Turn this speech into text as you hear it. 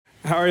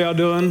How are y'all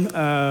doing?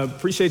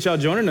 Appreciate y'all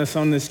joining us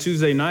on this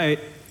Tuesday night.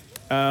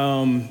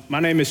 My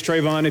name is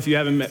Travon. If you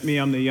haven't met me,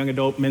 I'm the young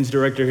adult men's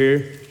director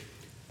here.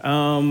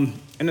 And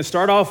to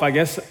start off, I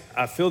guess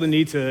I feel the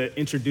need to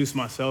introduce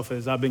myself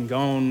as I've been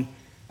gone.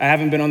 I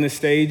haven't been on this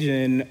stage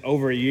in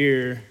over a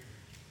year,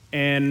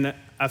 and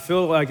I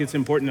feel like it's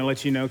important to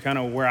let you know kind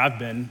of where I've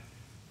been.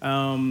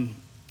 And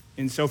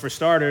so for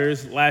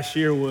starters, last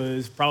year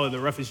was probably the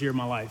roughest year of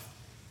my life.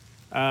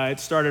 It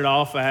started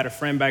off, I had a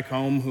friend back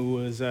home who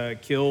was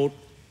killed,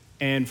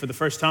 and for the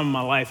first time in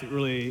my life, it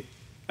really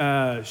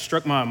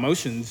struck my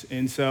emotions.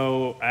 And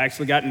so I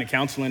actually got into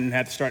counseling and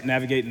had to start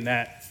navigating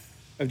that,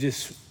 of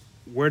just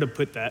where to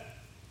put that.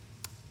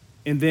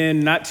 And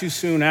then not too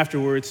soon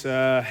afterwards,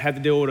 had to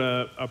deal with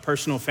a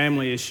personal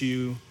family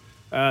issue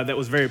that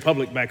was very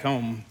public back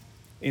home.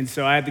 And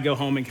so I had to go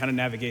home and kind of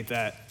navigate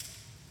that.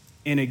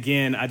 And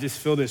again, I just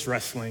feel this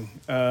wrestling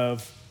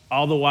of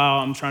all the while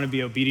I'm trying to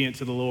be obedient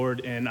to the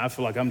Lord, and I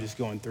feel like I'm just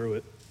going through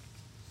it.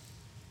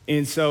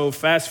 And so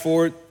fast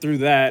forward through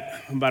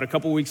that, about a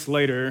couple weeks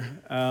later,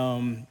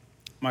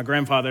 my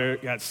grandfather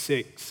got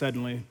sick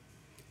suddenly.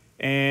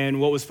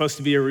 And what was supposed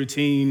to be a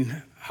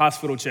routine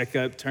hospital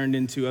checkup turned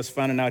into us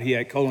finding out he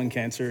had colon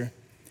cancer,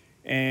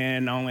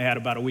 and I only had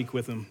about a week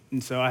with him.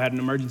 And so I had an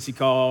emergency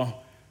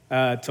call,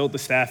 told the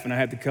staff, and I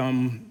had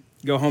to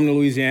go home to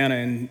Louisiana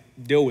and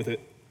deal with it.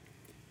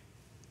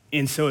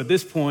 And so at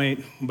this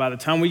point, by the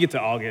time we get to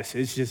August,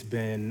 it's just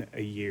been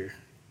a year.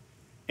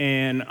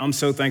 And I'm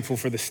so thankful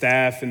for the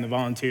staff and the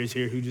volunteers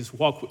here who just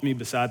walk with me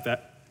beside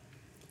that.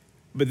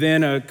 But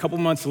then a couple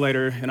months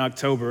later in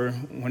October,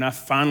 when I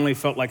finally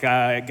felt like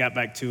I got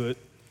back to it,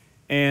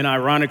 and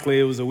ironically,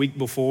 it was a week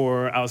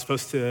before I was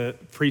supposed to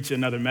preach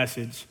another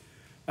message,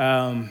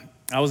 I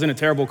was in a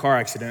terrible car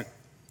accident.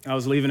 I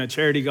was leaving a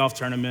charity golf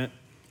tournament,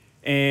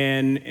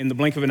 and in the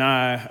blink of an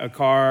eye, a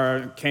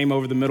car came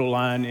over the middle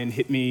line and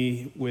hit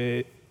me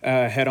with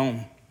head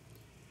on.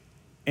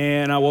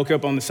 And I woke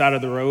up on the side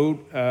of the road,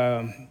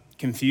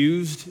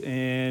 confused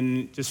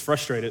and just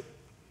frustrated.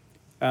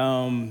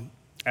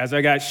 As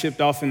I got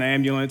shipped off in the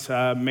ambulance,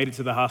 I made it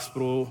to the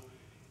hospital,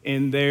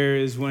 and there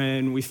is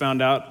when we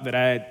found out that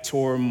I had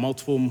tore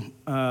multiple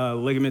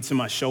ligaments in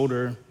my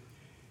shoulder.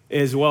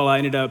 As well, I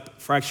ended up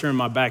fracturing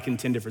my back in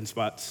 10 different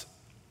spots.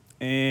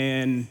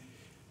 And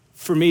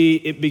for me,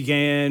 it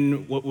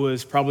began what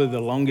was probably the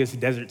longest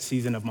desert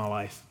season of my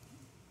life.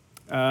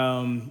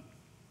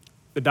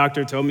 The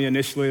doctor told me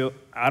initially,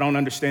 I don't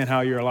understand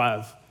how you're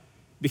alive.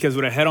 Because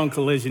with a head-on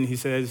collision, he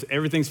says,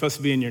 everything's supposed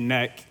to be in your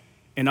neck,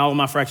 and all of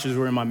my fractures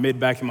were in my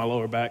mid-back and my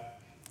lower back.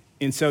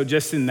 And so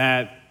just in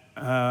that,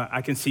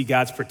 I can see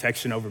God's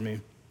protection over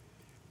me.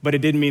 But it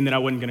didn't mean that I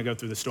wasn't gonna go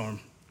through the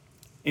storm.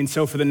 And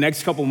so for the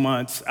next couple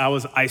months, I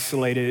was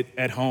isolated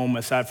at home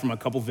aside from a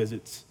couple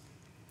visits.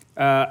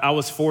 I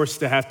was forced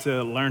to have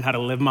to learn how to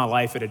live my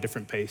life at a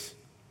different pace.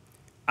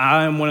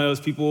 I am one of those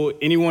people,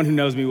 anyone who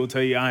knows me will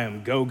tell you I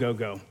am go, go,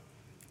 go.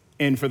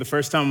 And for the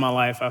first time in my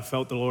life, I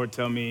felt the Lord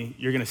tell me,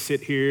 you're gonna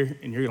sit here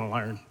and you're gonna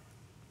learn.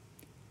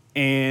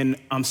 And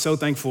I'm so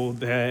thankful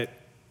that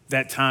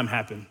that time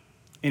happened.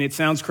 And it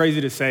sounds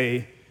crazy to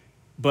say,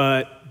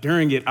 but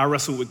during it, I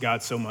wrestled with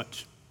God so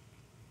much.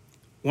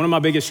 One of my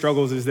biggest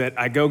struggles is that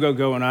I go, go,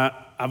 go, and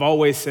I've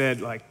always said,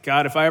 like,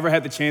 God, if I ever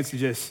had the chance to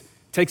just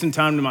take some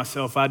time to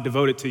myself, I'd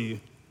devote it to you.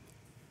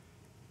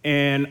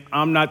 And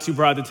I'm not too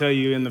proud to tell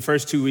you, in the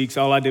first 2 weeks,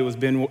 all I did was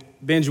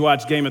binge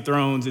watch Game of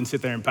Thrones and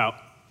sit there and pout.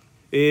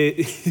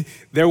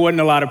 There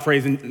wasn't a lot of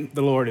praising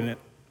the Lord in it.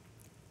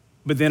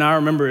 But then I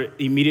remember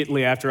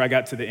immediately after I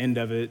got to the end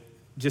of it,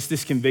 just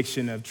this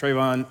conviction of,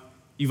 Travon,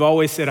 you've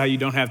always said how you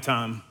don't have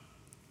time.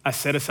 I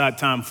set aside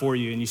time for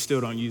you and you still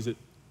don't use it.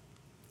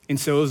 And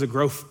so it was a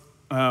growth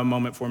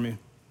moment for me.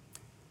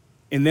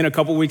 And then a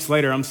couple weeks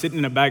later, I'm sitting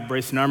in a back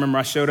brace, and I remember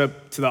I showed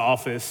up to the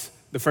office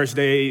the first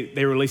day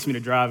they released me to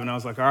drive, and I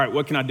was like, all right,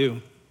 what can I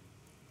do?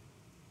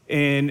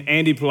 And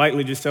Andy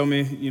politely just told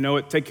me, you know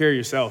what, take care of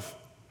yourself.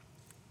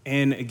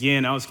 And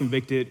again, I was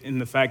convicted in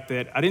the fact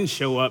that I didn't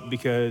show up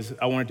because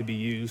I wanted to be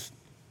used.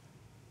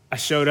 I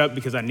showed up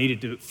because I needed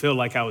to feel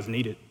like I was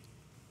needed.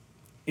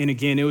 And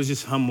again, it was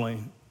just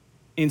humbling.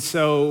 And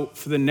so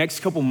for the next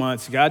couple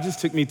months, God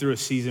just took me through a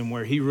season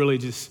where he really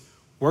just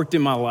worked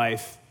in my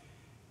life.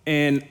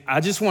 And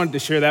I just wanted to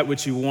share that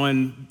with you,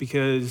 one,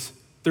 because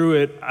through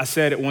it, I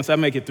said, once I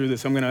make it through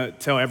this, I'm gonna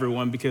tell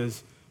everyone,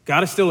 because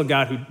God is still a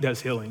God who does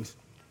healings.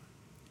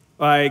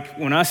 Like,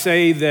 when I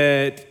say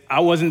that I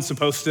wasn't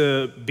supposed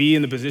to be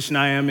in the position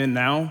I am in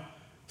now,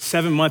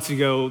 7 months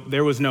ago,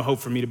 there was no hope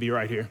for me to be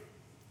right here.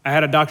 I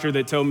had a doctor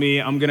that told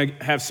me I'm gonna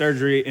have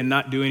surgery and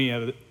not do any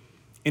of it.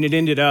 And it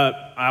ended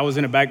up, I was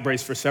in a back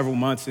brace for several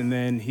months, and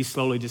then he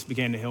slowly just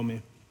began to heal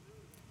me.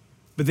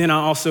 But then I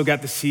also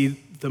got to see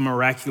the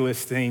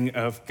miraculous thing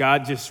of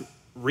God just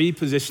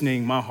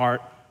repositioning my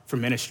heart for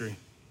ministry.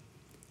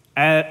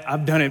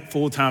 I've done it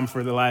full time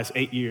for the last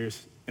 8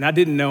 years, and I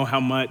didn't know how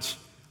much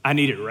I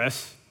needed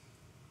rest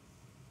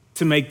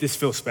to make this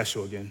feel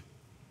special again.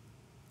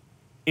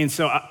 And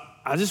so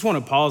I just want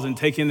to pause and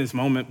take in this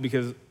moment,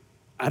 because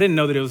I didn't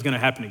know that it was going to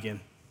happen again.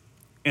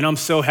 And I'm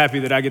so happy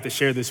that I get to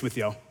share this with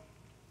y'all.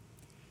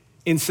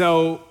 And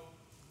so,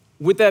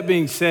 with that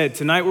being said,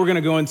 tonight we're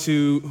gonna go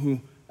into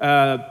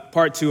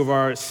part 2 of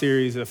our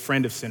series, A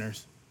Friend of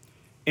Sinners.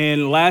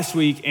 And last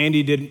week,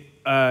 Andy did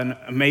an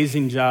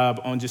amazing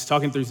job on just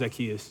talking through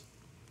Zacchaeus.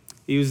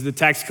 He was the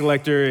tax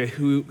collector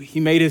who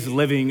he made his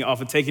living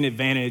off of taking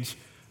advantage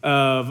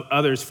of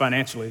others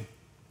financially.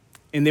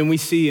 And then we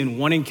see in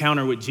one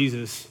encounter with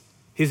Jesus,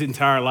 his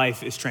entire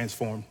life is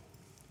transformed.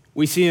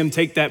 We see him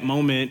take that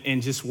moment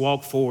and just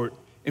walk forward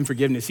in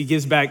forgiveness. He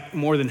gives back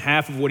more than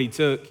half of what he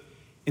took,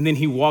 and then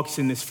he walks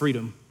in this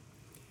freedom.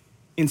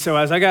 And so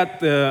as I got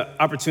the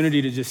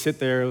opportunity to just sit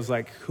there, it was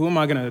like, who am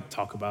I gonna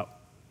talk about?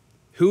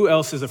 Who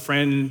else is a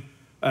friend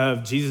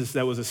of Jesus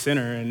that was a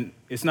sinner? And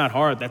it's not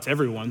hard, that's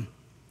everyone.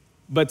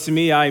 But to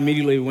me, I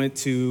immediately went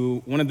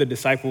to one of the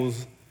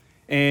disciples,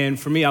 and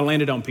for me, I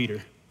landed on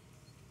Peter.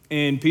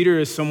 And Peter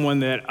is someone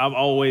that I've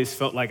always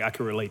felt like I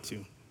could relate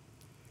to.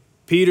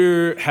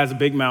 Peter has a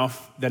big mouth,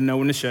 doesn't know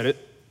when to shut it.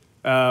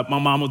 My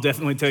mom will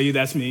definitely tell you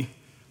that's me.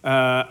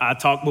 I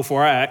talk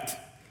before I act.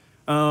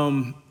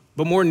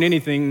 But more than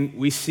anything,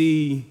 we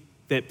see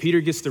that Peter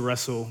gets to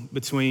wrestle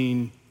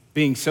between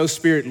being so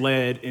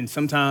spirit-led and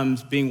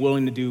sometimes being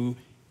willing to do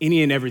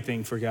any and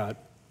everything for God.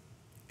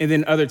 And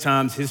then other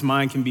times, his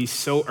mind can be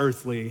so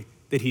earthly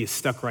that he is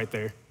stuck right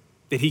there,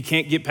 that he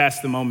can't get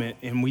past the moment.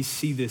 And we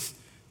see this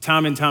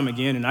time and time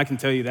again, and I can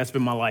tell you that's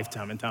been my life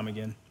time and time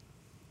again.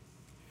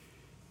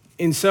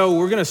 And so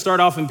we're gonna start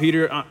off in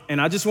Peter,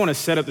 and I just wanna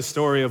set up the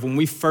story of when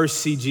we first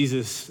see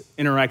Jesus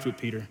interact with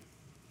Peter.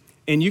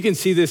 And you can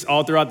see this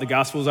all throughout the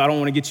Gospels. I don't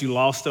wanna get you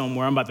lost on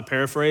where I'm about to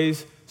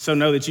paraphrase, so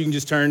know that you can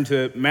just turn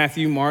to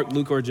Matthew, Mark,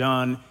 Luke, or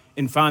John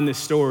and find this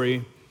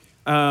story.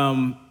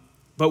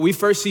 But we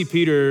first see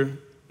Peter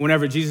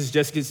whenever Jesus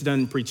just gets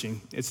done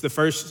preaching. It's the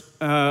first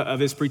of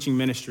his preaching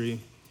ministry.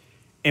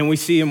 And we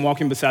see him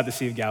walking beside the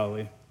Sea of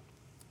Galilee.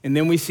 And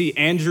then we see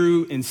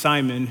Andrew and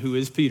Simon, who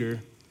is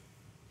Peter,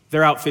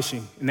 they're out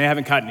fishing and they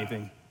haven't caught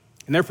anything.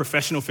 And they're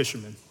professional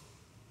fishermen.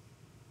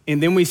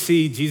 And then we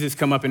see Jesus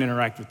come up and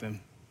interact with them.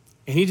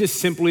 And he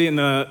just simply, in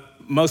the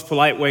most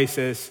polite way,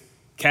 says,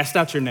 "Cast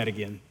out your net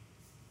again."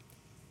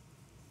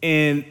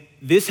 And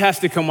this has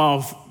to come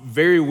off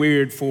very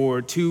weird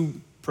for two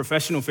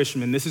professional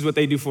fishermen. This is what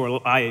they do for a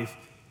life.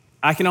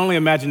 I can only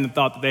imagine the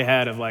thought that they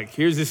had of like,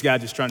 here's this guy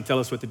just trying to tell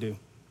us what to do.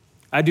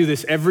 I do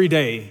this every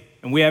day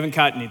and we haven't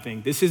caught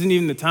anything. This isn't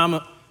even the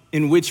time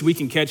in which we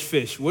can catch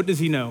fish. What does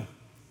he know?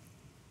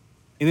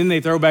 And then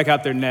they throw back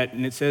out their net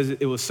and it says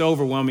it was so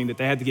overwhelming that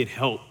they had to get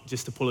help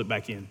just to pull it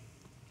back in.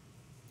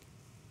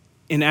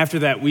 And after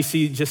that, we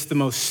see just the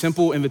most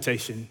simple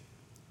invitation: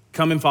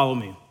 come and follow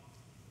me.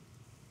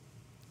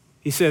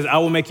 He says, I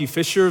will make you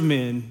fisher of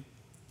men.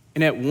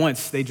 And at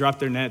once they drop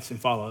their nets and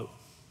follow.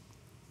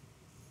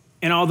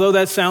 And although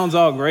that sounds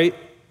all great,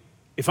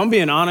 if I'm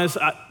being honest,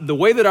 the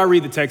way that I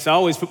read the text, I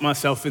always put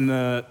myself in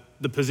the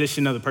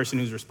position of the person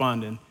who's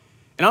responding.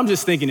 And I'm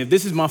just thinking, if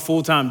this is my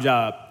full-time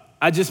job,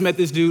 I just met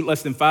this dude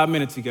less than 5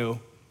 minutes ago,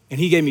 and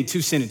he gave me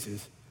 2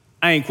 sentences.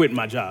 I ain't quitting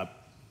my job.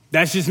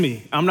 That's just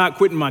me. I'm not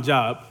quitting my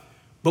job.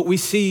 But we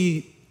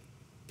see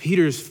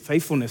Peter's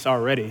faithfulness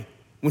already.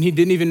 When he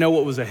didn't even know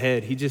what was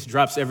ahead, he just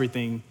drops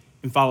everything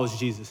and follows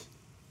Jesus.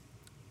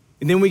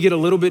 And then we get a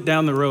little bit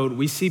down the road,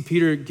 we see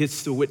Peter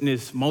gets to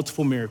witness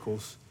multiple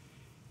miracles.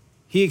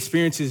 He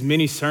experiences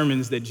many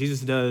sermons that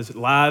Jesus does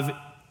live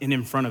and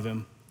in front of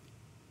him.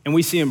 And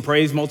we see him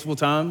praise multiple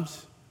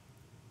times.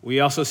 We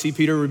also see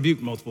Peter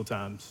rebuke multiple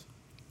times.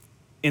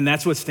 And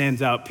that's what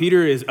stands out.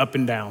 Peter is up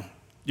and down.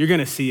 You're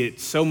gonna see it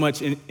so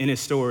much in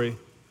his story.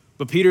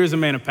 But Peter is a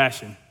man of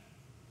passion.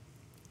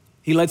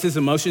 He lets his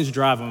emotions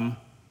drive him,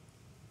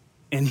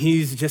 and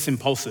he's just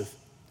impulsive.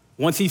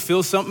 Once he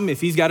feels something, if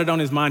he's got it on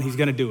his mind, he's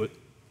gonna do it.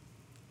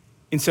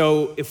 And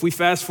so if we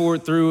fast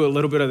forward through a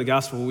little bit of the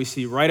gospel, we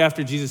see right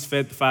after Jesus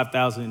fed the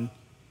 5,000,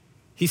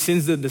 he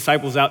sends the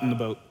disciples out in the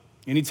boat.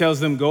 And he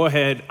tells them, go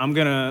ahead, I'm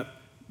gonna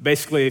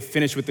basically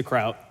finish with the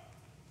crowd.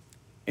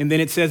 And then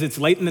it says it's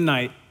late in the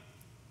night,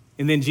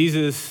 and then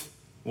Jesus,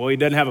 well, he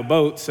doesn't have a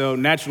boat, so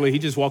naturally he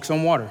just walks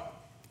on water.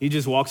 He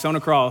just walks on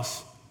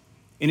across.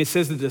 And it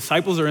says the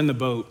disciples are in the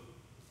boat,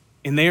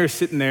 and they are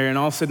sitting there, and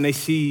all of a sudden they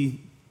see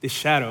this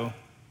shadow. And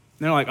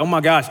they're like, oh my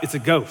gosh, it's a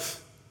ghost.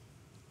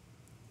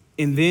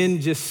 And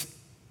then just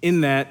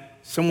in that,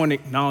 someone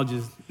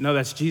acknowledges, no,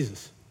 that's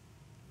Jesus.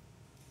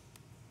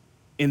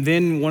 And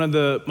then one of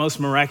the most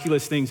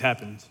miraculous things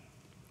happens.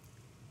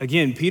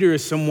 Again, Peter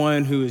is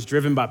someone who is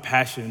driven by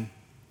passion,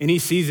 and he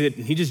sees it,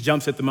 and he just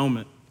jumps at the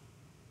moment.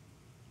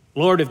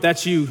 Lord, if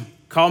that's you,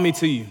 call me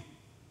to you.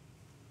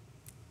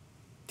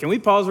 Can we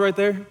pause right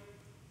there?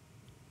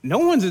 No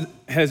one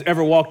has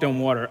ever walked on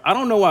water. I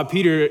don't know why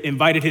Peter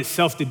invited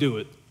himself to do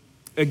it.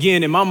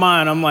 Again, in my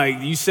mind, I'm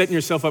like, you setting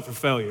yourself up for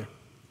failure.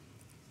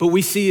 But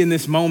we see in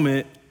this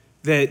moment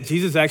that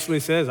Jesus actually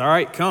says, all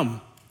right, come.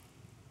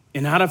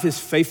 And out of his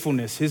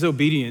faithfulness, his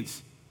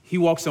obedience, he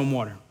walks on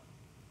water.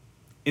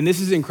 And this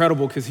is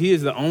incredible because he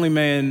is the only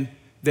man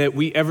that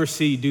we ever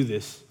see do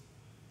this.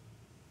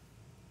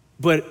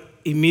 But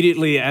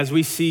immediately, as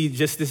we see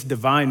just this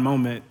divine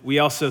moment, we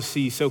also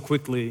see so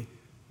quickly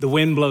the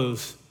wind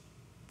blows,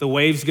 the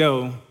waves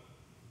go,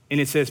 and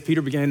it says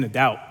Peter began to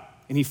doubt,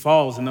 and he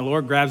falls, and the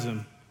Lord grabs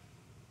him,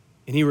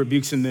 and he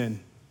rebukes him then.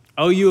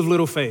 Oh, you of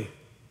little faith,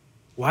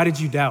 why did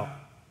you doubt?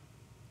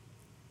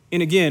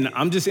 And again,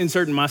 I'm just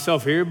inserting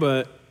myself here,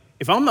 but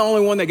if I'm the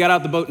only one that got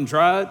out the boat and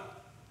tried,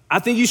 I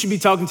think you should be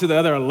talking to the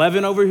other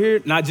 11 over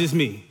here, not just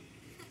me.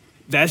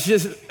 That's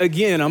just,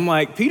 again, I'm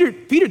like,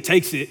 Peter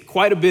takes it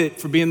quite a bit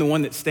for being the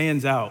one that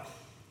stands out.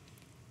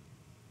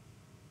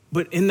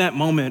 But in that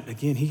moment,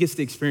 again, he gets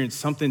to experience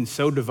something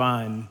so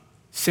divine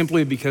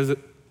simply because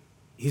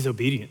he's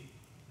obedient.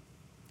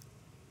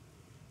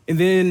 And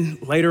then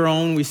later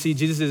on, we see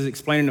Jesus is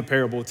explaining a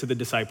parable to the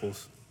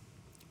disciples.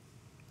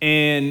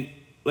 And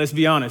let's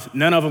be honest,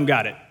 none of them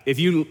got it. If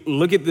you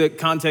look at the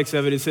context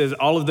of it, it says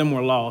all of them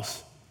were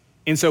lost.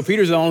 And so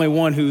Peter's the only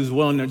one who's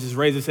willing to just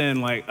raise his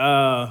hand like,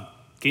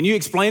 can you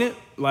explain it?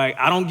 Like,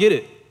 I don't get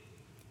it.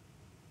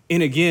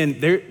 And again,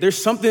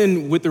 there's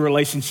something with the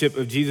relationship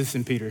of Jesus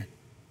and Peter,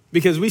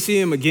 because we see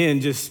him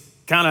again just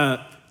kind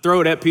of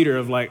throw it at Peter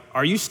of like,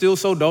 are you still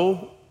so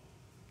dull?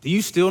 Do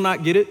you still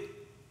not get it?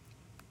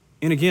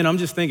 And again, I'm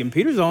just thinking,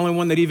 Peter's the only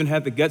one that even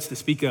had the guts to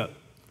speak up,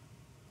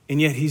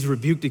 and yet he's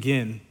rebuked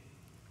again.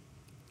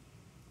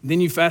 Then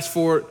you fast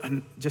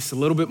forward just a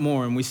little bit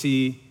more, and we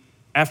see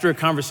after a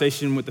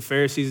conversation with the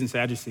Pharisees and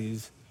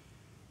Sadducees,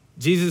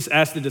 Jesus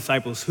asked the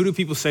disciples, who do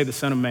people say the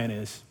Son of Man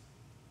is?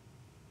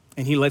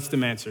 And he lets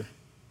them answer.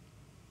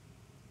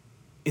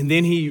 And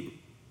then he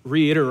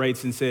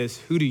reiterates and says,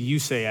 who do you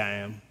say I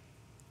am?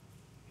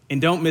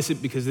 And don't miss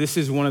it, because this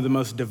is one of the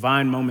most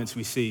divine moments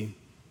we see.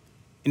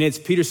 And it's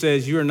Peter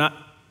says, you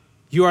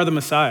are the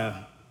Messiah,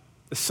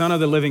 the Son of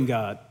the living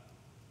God.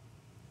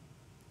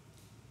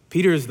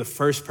 Peter is the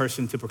first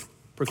person to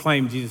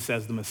proclaim Jesus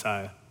as the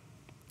Messiah.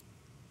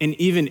 And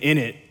even in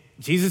it,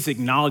 Jesus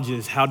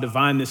acknowledges how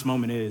divine this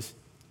moment is.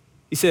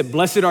 He said,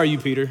 blessed are you,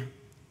 Peter,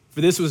 for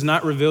this was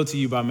not revealed to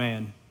you by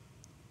man,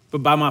 but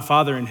by my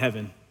Father in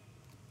heaven.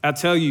 I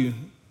tell you,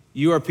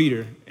 you are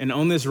Peter, and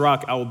on this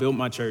rock I will build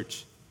my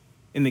church,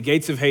 and the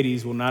gates of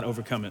Hades will not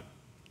overcome it.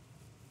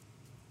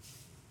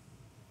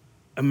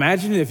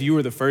 Imagine if you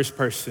were the first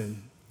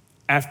person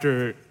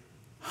after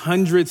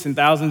hundreds and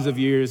thousands of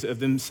years of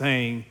them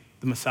saying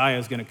the Messiah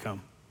is going to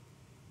come.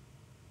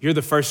 You're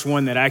the first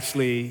one that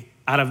actually,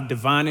 out of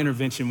divine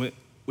intervention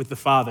with the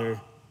Father,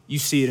 you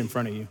see it in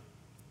front of you.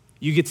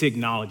 You get to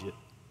acknowledge it.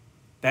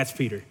 That's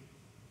Peter.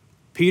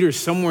 Peter,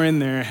 somewhere in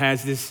there,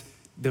 has this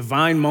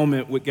divine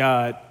moment with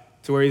God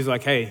to where he's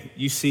like, hey,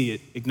 you see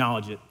it,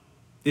 acknowledge it.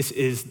 This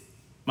is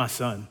my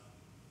son.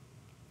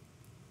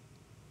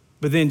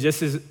 But then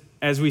just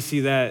as we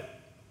see that,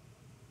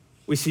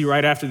 we see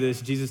right after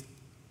this,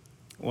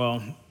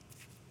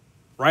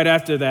 right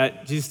after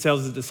that, Jesus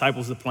tells the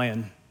disciples the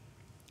plan.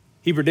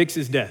 He predicts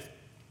his death.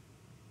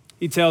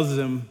 He tells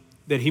them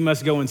that he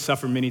must go and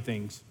suffer many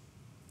things,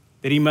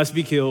 that he must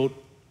be killed,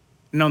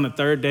 and on the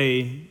third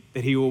day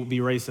that he will be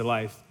raised to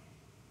life.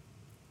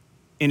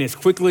 And as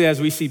quickly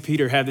as we see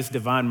Peter have this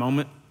divine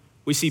moment,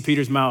 we see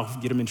Peter's mouth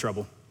get him in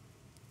trouble.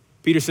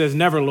 Peter says,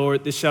 never,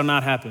 Lord, this shall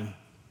not happen.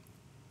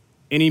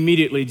 And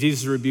immediately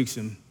Jesus rebukes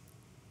him.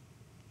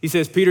 He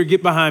says, Peter,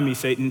 get behind me,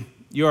 Satan.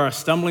 You are a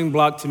stumbling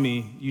block to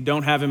me. You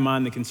don't have in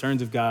mind the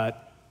concerns of God,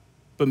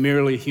 but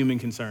merely human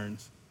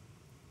concerns.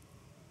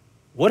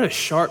 What a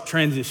sharp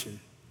transition.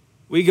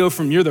 We go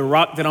from you're the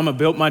rock that I'm gonna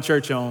build my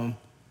church on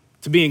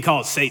to being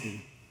called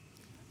Satan.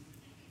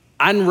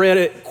 I read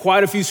it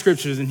quite a few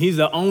scriptures, and he's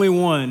the only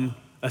one,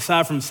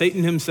 aside from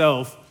Satan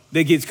himself,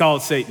 that gets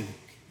called Satan.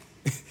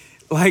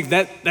 Like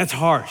that's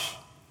harsh.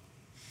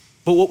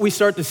 But what we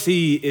start to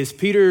see is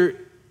Peter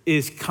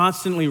is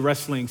constantly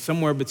wrestling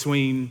somewhere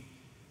between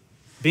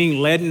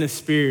being led in the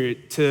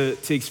Spirit to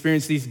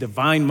experience these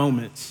divine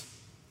moments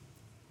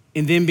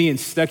and then being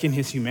stuck in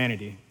his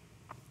humanity.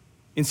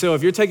 And so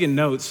if you're taking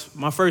notes,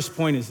 my first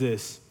point is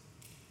this.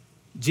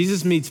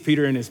 Jesus meets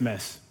Peter in his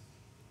mess.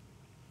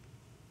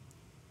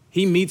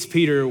 He meets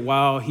Peter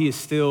while he is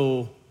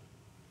still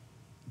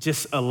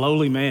just a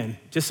lowly man,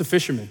 just a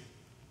fisherman.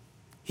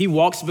 He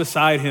walks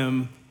beside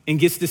him and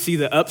gets to see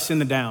the ups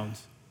and the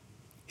downs.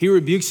 He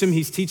rebukes him,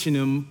 he's teaching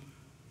him,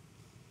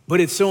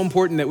 but it's so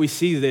important that we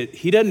see that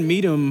he doesn't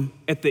meet him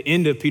at the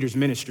end of Peter's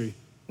ministry.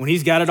 When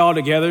he's got it all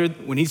together,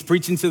 when he's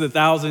preaching to the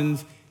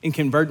thousands and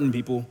converting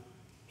people,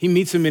 he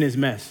meets him in his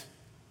mess.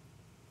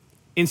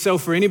 And so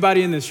for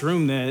anybody in this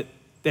room that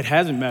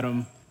hasn't met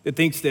him, that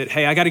thinks that,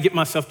 hey, I gotta get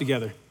myself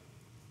together.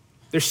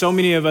 There's so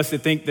many of us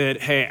that think that,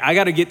 hey, I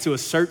gotta get to a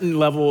certain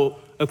level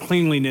of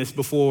cleanliness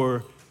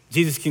before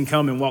Jesus can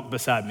come and walk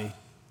beside me,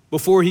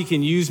 before he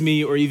can use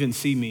me or even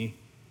see me.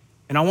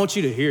 And I want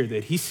you to hear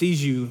that he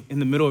sees you in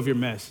the middle of your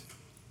mess.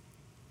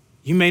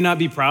 You may not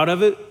be proud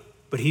of it,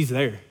 but he's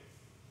there.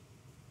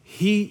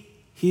 He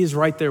is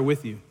right there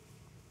with you.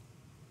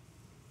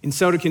 And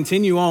so to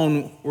continue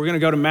on, we're gonna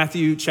go to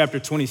Matthew chapter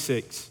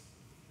 26.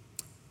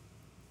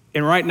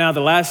 And right now,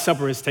 the Last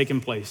Supper has taken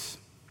place.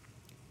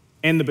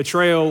 And the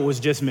betrayal was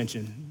just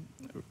mentioned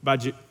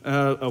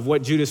of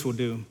what Judas will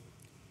do.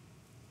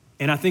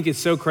 And I think it's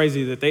so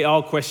crazy that they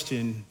all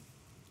question,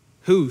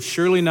 who?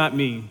 Surely not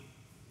me.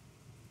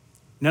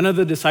 None of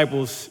the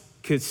disciples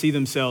could see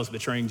themselves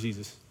betraying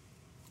Jesus.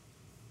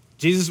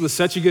 Jesus was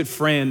such a good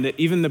friend that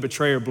even the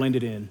betrayer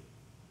blended in.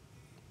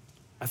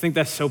 I think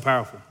that's so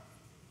powerful.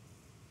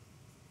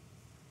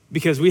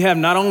 Because we have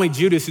not only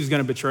Judas who's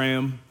going to betray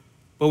him,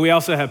 but we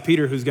also have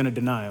Peter who's going to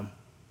deny him.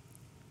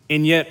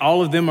 And yet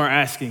all of them are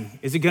asking,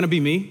 is it going to be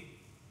me?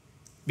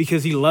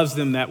 Because he loves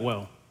them that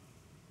well.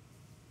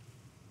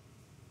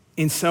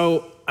 And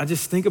so I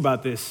just think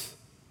about this.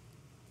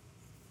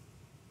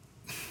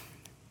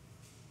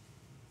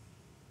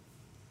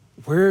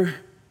 Where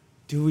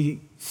do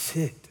we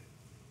sit?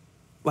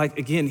 Like,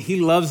 again,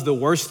 he loves the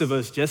worst of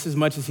us just as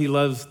much as he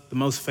loves the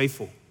most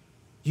faithful.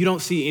 You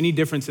don't see any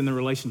difference in the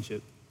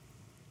relationship.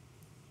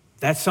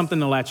 That's something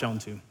to latch on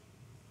to.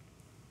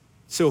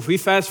 So if we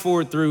fast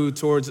forward through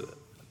towards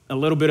a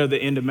little bit of the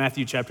end of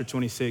Matthew chapter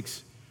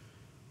 26,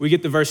 we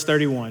get to verse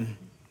 31.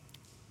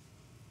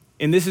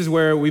 And this is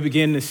where we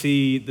begin to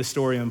see the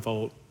story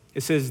unfold.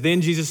 It says,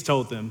 then Jesus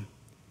told them,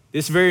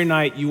 this very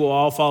night you will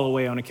all fall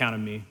away on account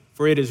of me,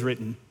 for it is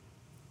written,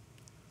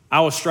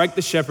 I will strike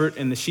the shepherd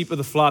and the sheep of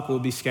the flock will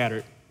be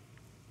scattered.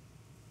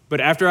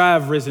 But after I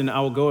have risen, I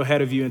will go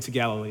ahead of you into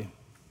Galilee.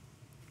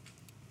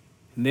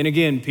 And then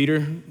again,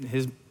 Peter,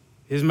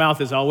 his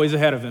mouth is always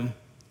ahead of him.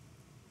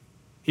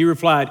 He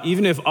replied,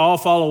 even if all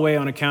fall away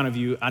on account of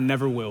you, I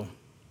never will.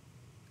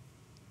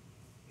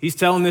 He's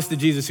telling this to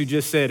Jesus who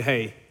just said,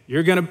 hey,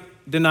 you're going to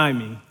deny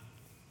me.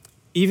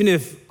 Even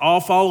if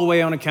all fall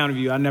away on account of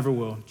you, I never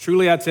will.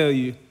 Truly I tell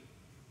you,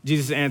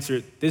 Jesus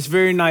answered, this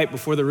very night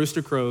before the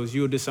rooster crows,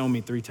 you will disown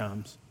me 3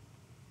 times.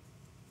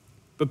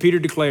 But Peter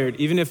declared,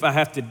 even if I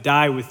have to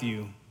die with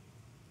you,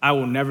 I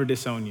will never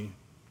disown you.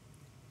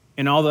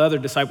 And all the other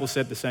disciples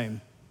said the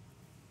same.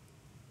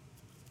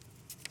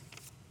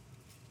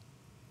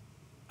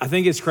 I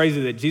think it's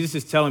crazy that Jesus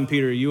is telling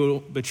Peter, you will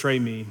betray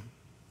me.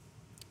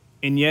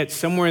 And yet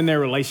somewhere in their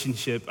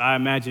relationship, I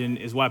imagine,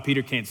 is why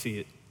Peter can't see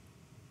it.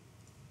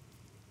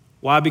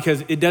 Why?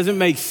 Because it doesn't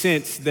make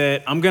sense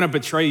that I'm going to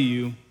betray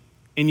you,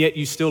 and yet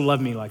you still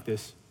love me like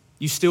this.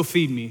 You still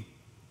feed me.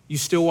 You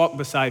still walk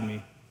beside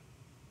me.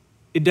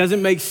 It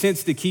doesn't make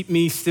sense to keep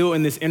me still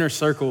in this inner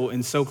circle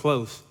and so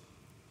close.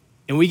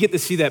 And we get to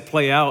see that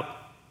play out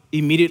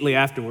immediately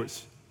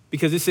afterwards,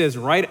 because it says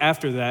right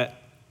after that,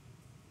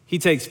 he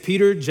takes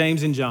Peter,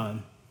 James, and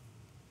John,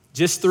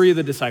 just 3 of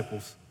the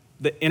disciples,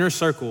 the inner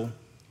circle,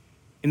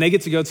 and they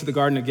get to go to the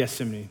Garden of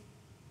Gethsemane.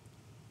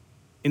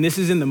 And this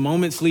is in the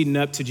moments leading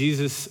up to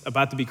Jesus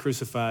about to be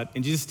crucified.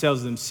 And Jesus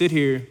tells them, sit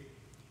here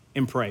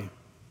and pray.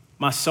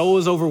 My soul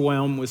is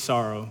overwhelmed with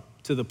sorrow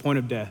to the point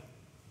of death.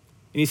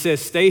 And he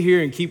says, stay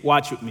here and keep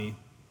watch with me.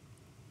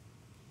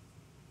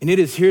 And it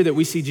is here that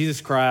we see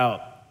Jesus cry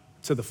out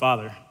to the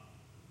Father.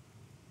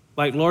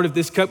 Like, Lord, if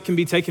this cup can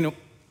be taken,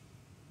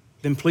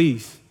 then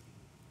please.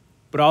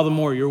 But all the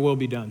more, your will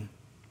be done.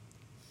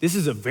 This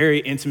is a very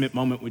intimate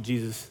moment with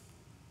Jesus.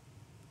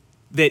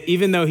 That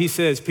even though he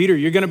says, Peter,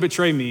 you're going to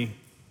betray me,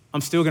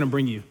 I'm still going to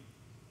bring you.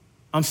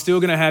 I'm still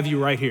going to have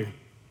you right here.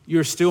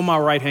 You're still my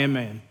right-hand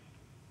man.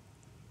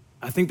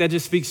 I think that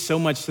just speaks so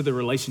much to the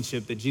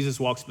relationship that Jesus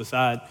walks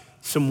beside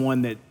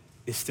someone that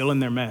is still in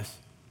their mess.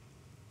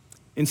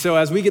 And so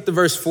as we get to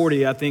verse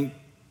 40, I think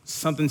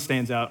something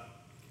stands out.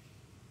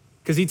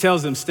 Because he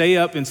tells them, stay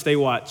up and stay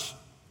watch.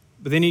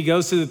 But then he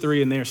goes to the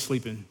 3 and they're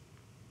sleeping.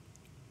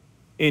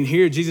 And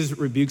here Jesus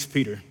rebukes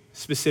Peter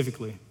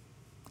specifically.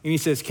 And he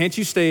says, can't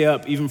you stay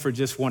up even for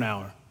just 1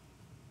 hour?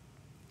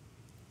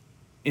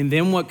 And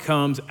then what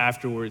comes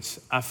afterwards,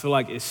 I feel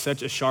like is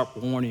such a sharp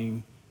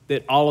warning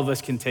that all of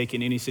us can take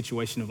in any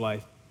situation of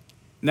life.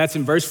 And that's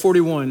in verse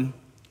 41.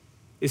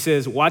 It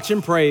says, watch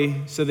and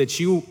pray so that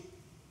you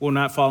will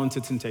not fall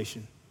into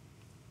temptation.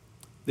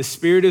 The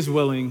spirit is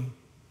willing,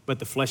 but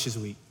the flesh is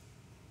weak.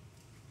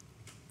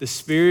 The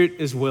spirit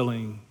is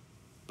willing,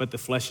 but the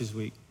flesh is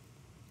weak.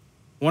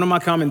 One of my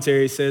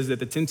commentaries says that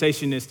the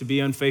temptation is to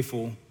be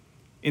unfaithful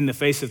in the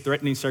face of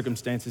threatening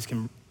circumstances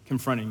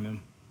confronting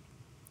them.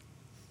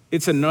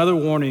 It's another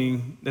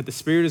warning that the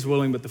spirit is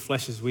willing, but the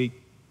flesh is weak.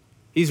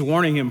 He's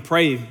warning him,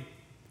 pray,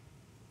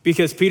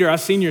 because Peter, I've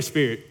seen your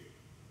spirit.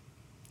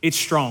 It's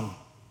strong.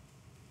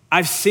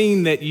 I've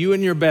seen that you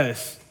and your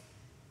best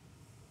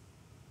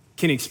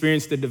can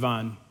experience the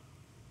divine,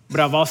 but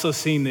I've also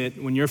seen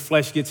that when your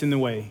flesh gets in the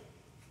way,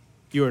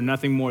 you are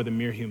nothing more than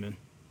mere human.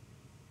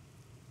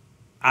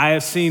 I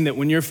have seen that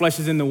when your flesh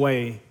is in the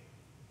way,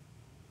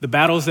 the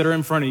battles that are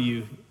in front of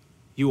you,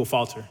 you will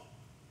falter.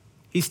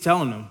 He's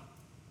telling them.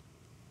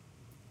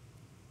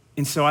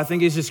 And so I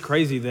think it's just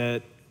crazy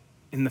that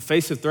in the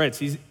face of threats,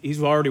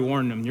 he's already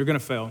warned them, you're going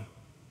to fail.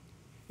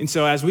 And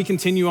so as we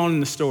continue on in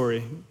the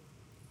story,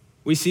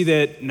 we see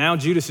that now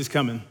Judas is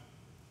coming.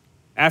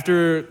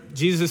 After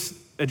Jesus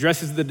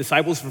addresses the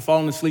disciples for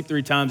falling asleep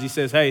 3 times, he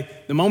says, hey,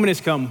 the moment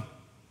has come.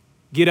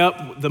 Get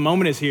up, the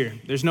moment is here.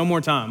 There's no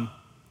more time.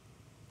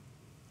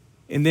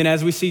 And then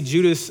as we see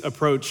Judas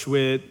approach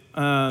with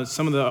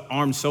some of the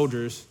armed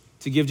soldiers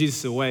to give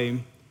Jesus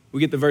away, we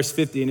get to verse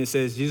 50 and it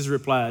says, Jesus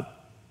replied,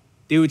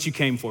 do what you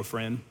came for,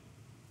 friend.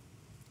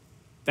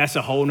 That's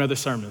a whole nother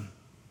sermon.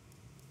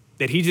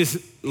 That he just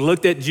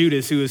looked at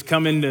Judas, who was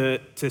coming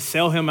to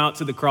sell him out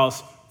to the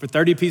cross for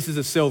 30 pieces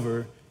of silver,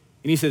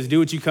 and he says, do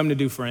what you come to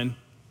do, friend.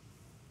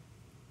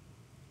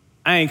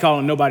 I ain't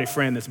calling nobody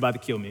friend that's about to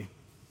kill me.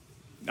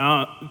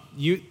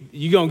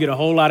 You gonna get a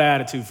whole lot of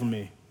attitude from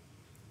me.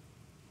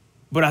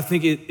 But I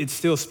think it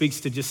still speaks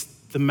to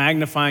just the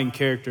magnifying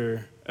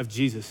character of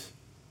Jesus.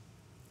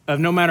 Of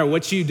no matter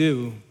what you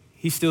do,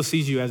 he still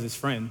sees you as his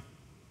friend.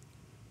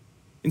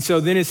 And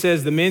so then it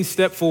says, the men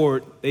stepped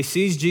forward, they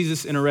seized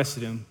Jesus and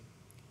arrested him.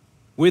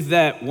 With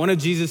that, one of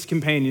Jesus'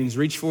 companions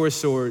reached for his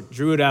sword,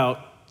 drew it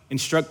out, and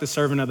struck the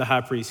servant of the high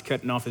priest,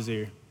 cutting off his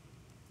ear.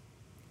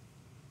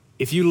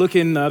 If you look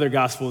in the other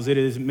gospels, it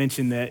is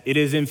mentioned that it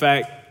is in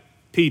fact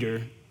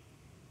Peter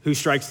who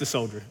strikes the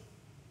soldier.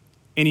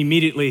 And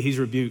immediately he's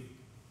rebuked.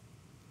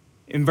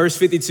 In verse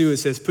 52, it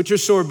says, put your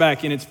sword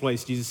back in its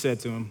place, Jesus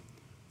said to him,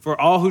 for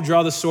all who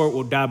draw the sword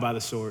will die by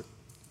the sword.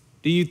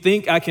 Do you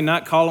think I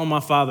cannot call on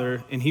my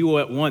Father, and he will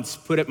at once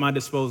put at my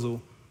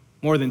disposal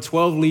more than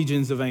 12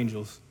 legions of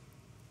angels?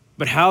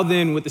 But how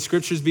then would the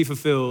scriptures be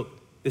fulfilled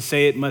that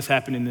say it must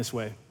happen in this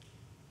way?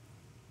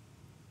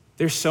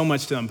 There's so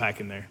much to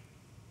unpack in there.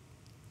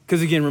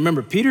 Because again,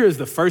 remember, Peter is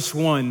the first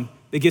one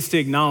that gets to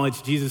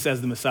acknowledge Jesus as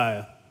the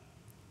Messiah.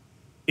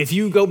 If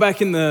you go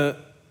back in the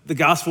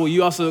gospel,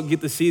 you also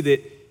get to see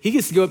that he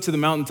gets to go up to the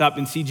mountaintop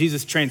and see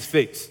Jesus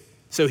transfixed.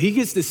 So he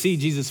gets to see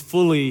Jesus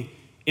fully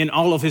in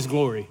all of his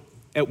glory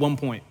at one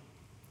point.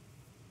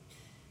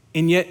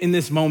 And yet in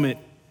this moment,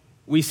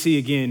 we see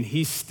again,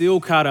 he's still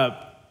caught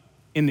up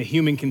in the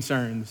human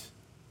concerns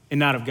and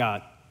not of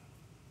God.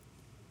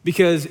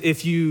 Because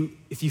if you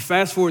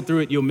fast forward through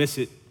it, you'll miss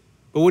it.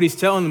 But what he's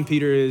telling them,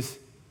 Peter, is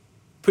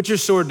put your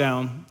sword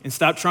down and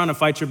stop trying to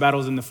fight your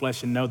battles in the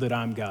flesh and know that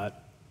I'm God.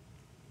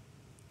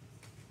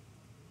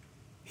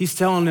 He's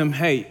telling them,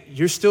 hey,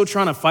 you're still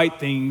trying to fight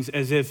things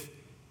as if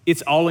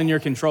it's all in your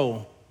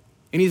control.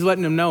 And he's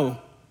letting them know,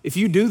 if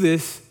you do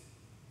this,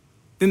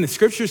 then the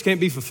scriptures can't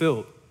be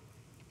fulfilled.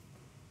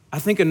 I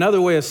think another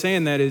way of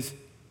saying that is,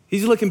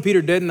 he's looking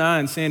Peter dead in the eye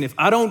and saying, if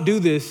I don't do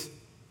this,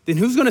 then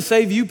who's gonna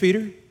save you,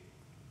 Peter?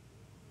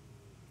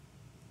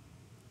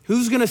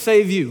 Who's gonna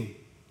save you?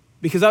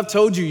 Because I've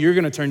told you you're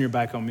gonna turn your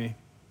back on me.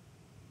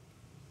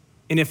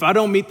 And if I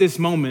don't meet this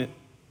moment,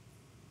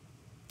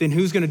 then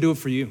who's gonna do it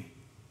for you?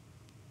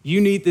 You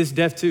need this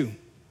death too.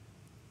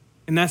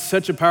 And that's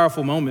such a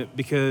powerful moment,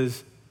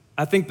 because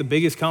I think the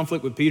biggest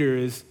conflict with Peter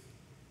is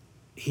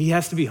he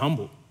has to be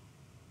humble.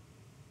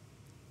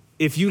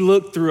 If you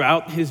look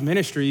throughout his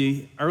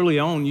ministry early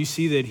on, you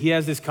see that he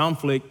has this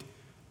conflict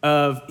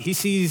of, he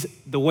sees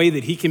the way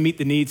that he can meet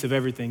the needs of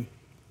everything.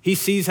 He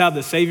sees how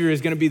the Savior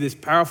is gonna be this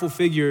powerful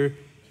figure,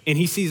 and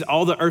he sees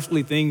all the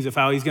earthly things of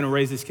how he's gonna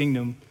raise his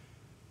kingdom,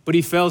 but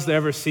he fails to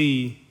ever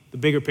see the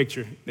bigger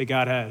picture that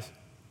God has.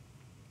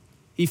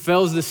 He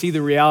fails to see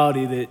the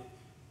reality that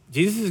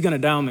Jesus is gonna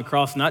die on the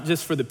cross, not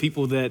just for the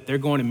people that they're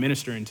going to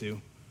minister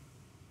into.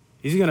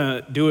 He's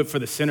gonna do it for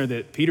the sinner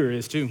that Peter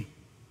is too.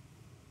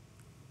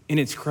 And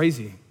it's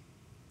crazy.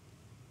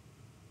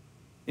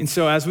 And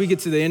so as we get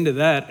to the end of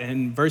that,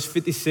 in verse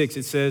 56,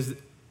 it says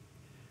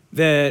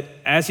that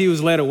as he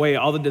was led away,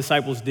 all the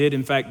disciples did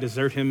in fact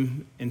desert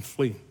him and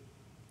flee.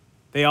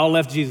 They all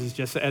left Jesus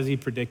just as he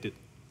predicted.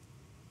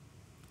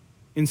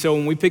 And so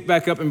when we pick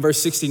back up in verse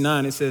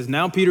 69, it says,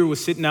 now Peter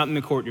was sitting out in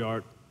the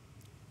courtyard,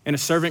 and a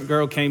servant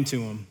girl came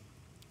to him,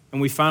 and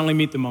we finally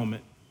meet the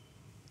moment.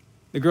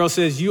 The girl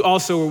says, you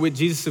also were with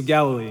Jesus of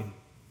Galilee,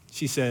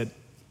 she said.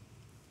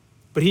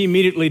 But he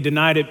immediately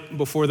denied it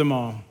before them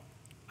all.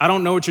 I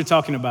don't know what you're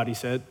talking about, he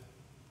said.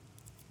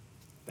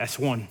 That's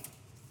one.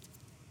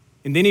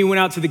 And then he went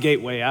out to the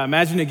gateway. I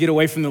imagine to get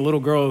away from the little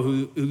girl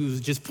who was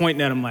just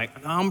pointing at him like,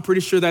 I'm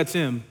pretty sure that's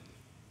him.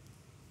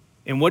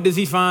 And what does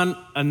he find?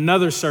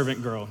 Another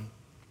servant girl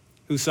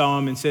who saw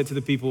him and said to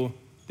the people,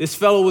 this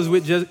fellow was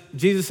with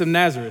Jesus of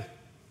Nazareth.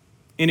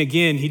 And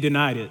again, he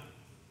denied it,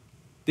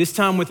 this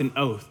time with an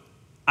oath.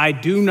 I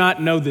do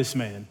not know this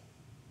man.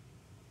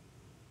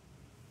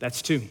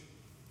 That's two.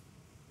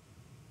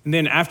 And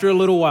then after a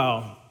little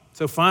while,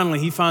 so finally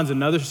he finds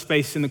another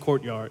space in the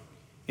courtyard,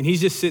 and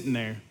he's just sitting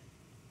there.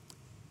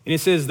 And it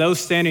says, those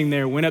standing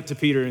there went up to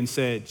Peter and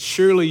said,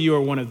 surely you are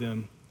one of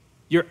them.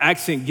 Your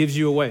accent gives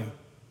you away.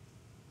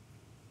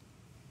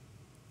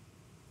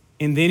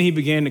 And then he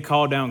began to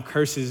call down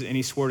curses, and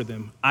he swore to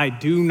them, I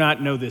do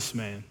not know this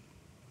man.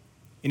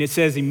 And it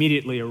says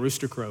immediately a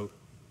rooster crowed.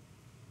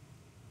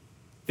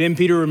 Then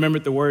Peter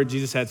remembered the word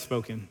Jesus had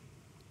spoken.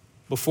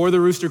 Before the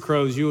rooster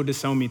crows, you will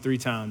disown me 3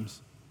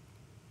 times.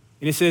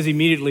 And it says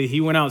immediately he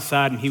went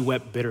outside and he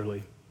wept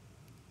bitterly.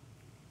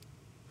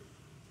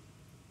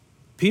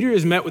 Peter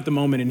is met with the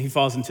moment and he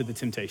falls into the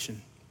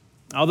temptation.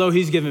 Although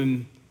he's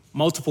given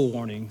multiple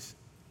warnings,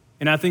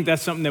 and I think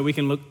that's something that we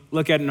can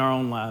look at in our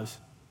own lives.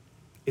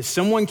 If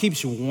someone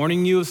keeps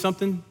warning you of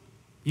something,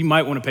 you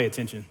might want to pay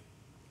attention.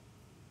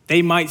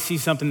 They might see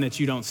something that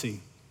you don't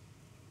see.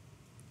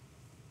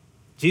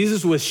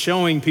 Jesus was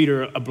showing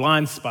Peter a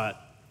blind spot,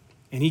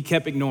 and he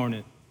kept ignoring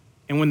it.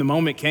 And when the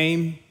moment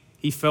came,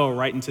 he fell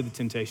right into the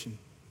temptation.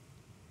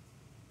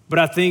 But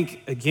I think,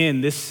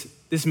 again, this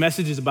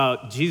message is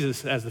about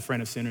Jesus as the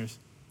friend of sinners.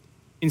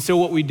 And so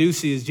what we do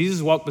see is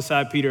Jesus walked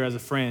beside Peter as a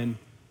friend,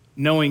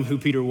 knowing who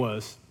Peter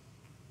was.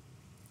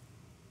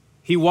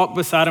 He walked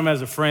beside him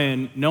as a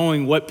friend,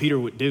 knowing what Peter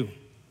would do.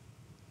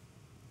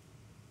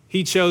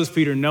 He chose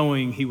Peter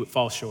knowing he would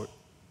fall short.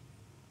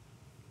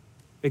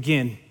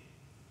 Again,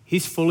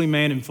 he's fully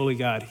man and fully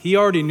God. He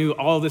already knew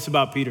all this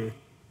about Peter.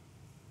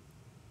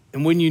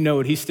 And when you know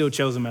it, he still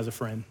chose him as a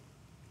friend.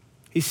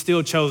 He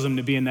still chose him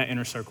to be in that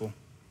inner circle.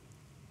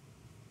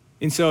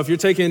 And so if you're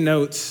taking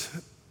notes,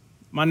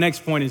 my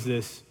next point is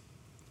this.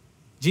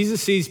 Jesus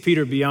sees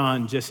Peter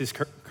beyond just his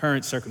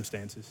current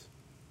circumstances.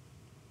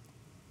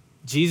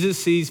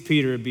 Jesus sees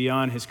Peter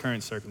beyond his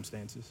current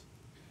circumstances.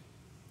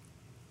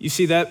 You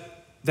see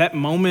that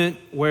moment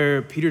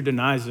where Peter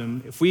denies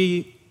him, if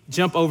we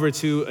jump over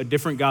to a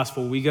different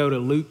gospel, we go to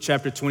Luke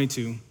chapter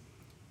 22,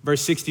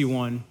 verse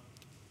 61.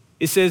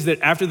 It says that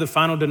after the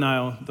final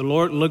denial, the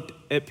Lord looked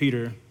at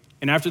Peter,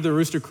 and after the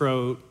rooster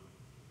crowed,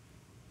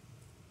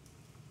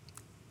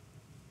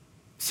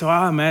 so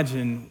I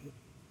imagine,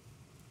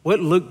 what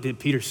look did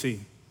Peter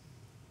see?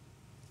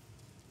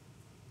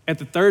 At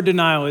the third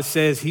denial, it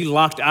says he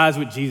locked eyes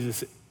with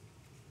Jesus.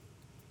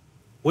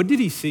 What did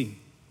he see?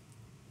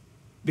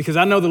 Because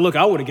I know the look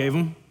I would have gave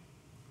him.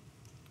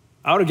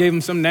 I would have gave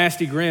him some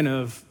nasty grin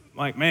of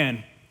like,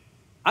 man,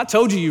 I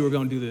told you were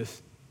going to do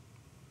this.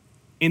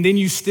 And then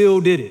you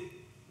still did it.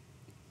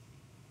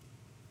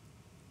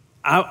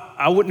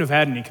 I wouldn't have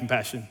had any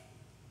compassion.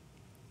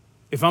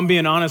 If I'm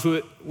being honest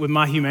with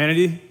my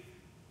humanity,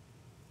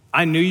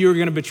 I knew you were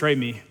going to betray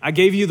me. I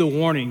gave you the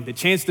warning, the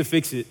chance to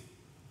fix it,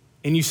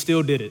 and you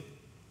still did it.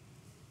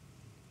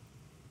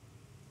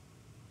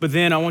 But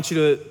then I want you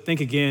to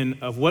think again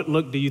of what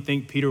look do you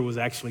think Peter was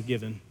actually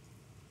given?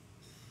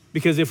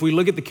 Because if we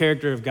look at the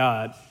character of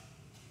God,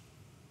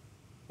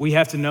 we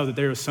have to know that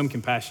there was some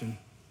compassion.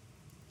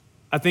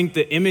 I think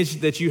the image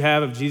that you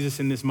have of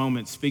Jesus in this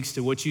moment speaks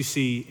to what you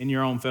see in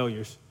your own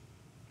failures.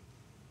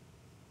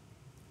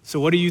 So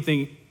what do you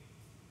think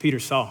Peter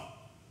saw?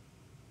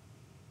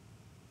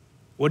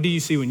 What do you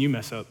see when you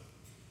mess up?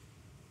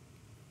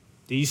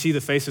 Do you see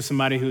the face of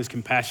somebody who is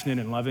compassionate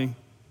and loving,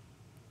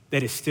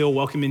 that is still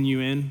welcoming you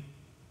in?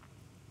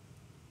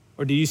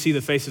 Or do you see the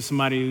face of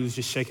somebody who's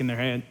just shaking their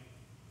head,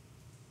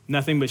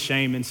 nothing but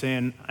shame and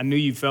saying, I knew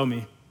you failed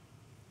me.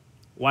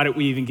 Why did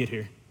we even get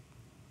here?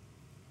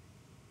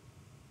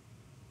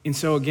 And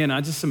so again,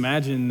 I just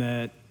imagine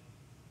that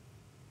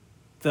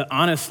the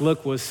honest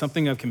look was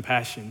something of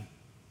compassion,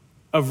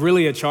 of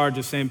really a charge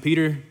of saying,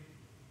 Peter,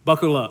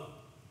 buckle up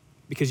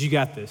because you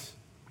got this.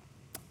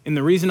 And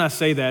the reason I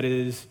say that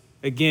is,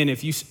 again,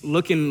 if you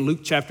look in Luke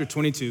chapter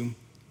 22,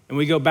 and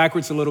we go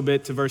backwards a little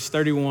bit to verse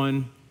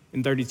 31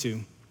 and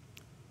 32.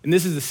 And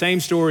this is the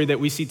same story that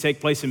we see take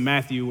place in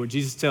Matthew where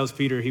Jesus tells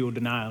Peter he will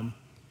deny him.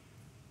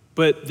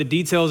 But the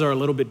details are a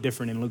little bit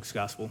different in Luke's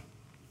gospel.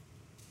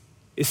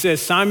 It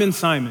says, Simon,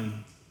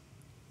 Simon,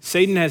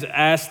 Satan has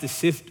asked to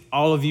sift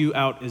all of you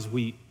out as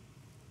wheat.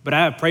 But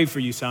I have prayed for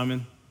you,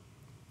 Simon,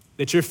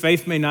 that your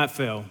faith may not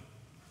fail.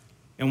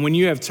 And when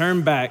you have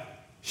turned back,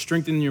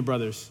 strengthen your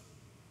brothers.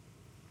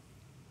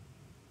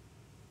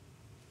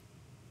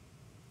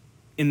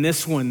 In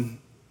this one,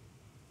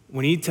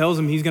 when he tells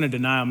him he's going to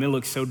deny him, it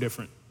looks so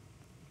different.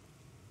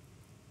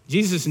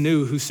 Jesus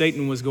knew who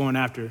Satan was going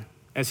after,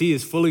 as he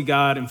is fully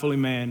God and fully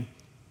man,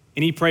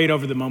 and he prayed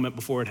over the moment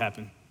before it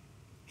happened.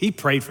 He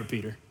prayed for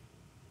Peter.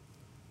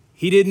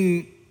 He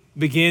didn't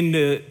begin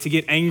to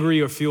get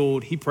angry or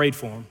fueled. He prayed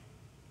for him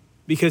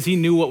because he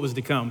knew what was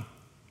to come.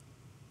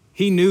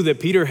 He knew that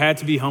Peter had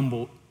to be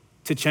humbled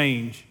to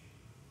change,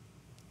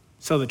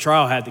 so the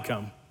trial had to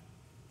come.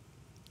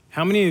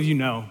 How many of you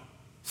know,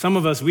 some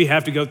of us, we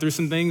have to go through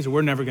some things or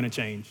we're never going to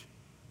change?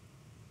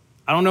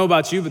 I don't know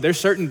about you, but there's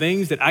certain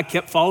things that I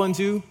kept falling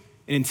to,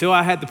 and until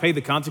I had to pay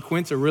the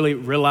consequence or really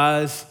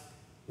realize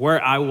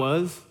where I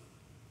was,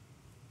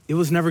 it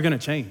was never going to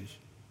change.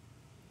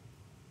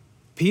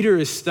 Peter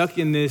is stuck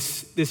in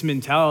this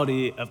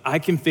mentality of, I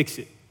can fix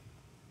it.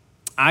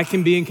 I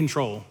can be in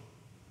control.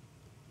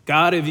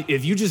 God,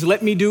 if you just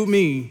let me do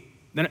me,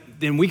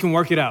 then we can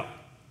work it out.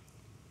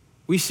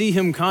 We see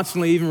him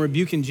constantly even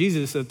rebuking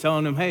Jesus of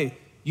telling him, hey,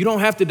 you don't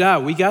have to die.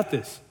 We got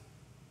this.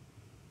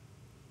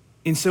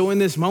 And so in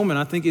this moment,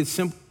 I think it's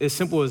as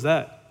simple as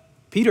that.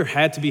 Peter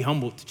had to be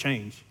humbled to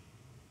change.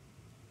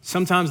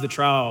 Sometimes the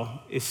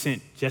trial is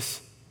sent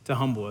just to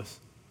humble us.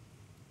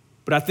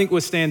 But I think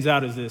what stands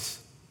out is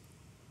this.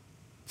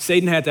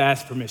 Satan had to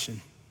ask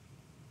permission.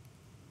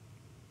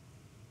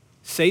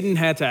 Satan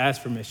had to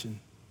ask permission.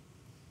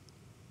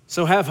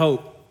 So have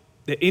hope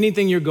that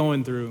anything you're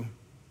going through,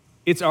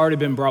 it's already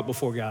been brought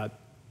before God.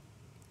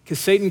 Because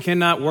Satan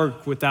cannot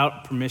work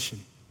without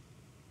permission.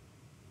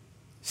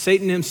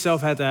 Satan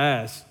himself had to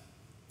ask.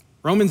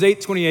 Romans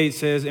 8:28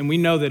 says, and we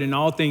know that in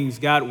all things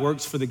God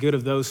works for the good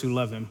of those who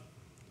love him,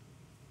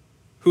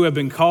 who have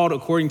been called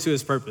according to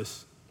his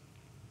purpose.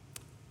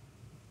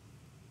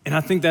 And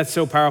I think that's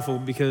so powerful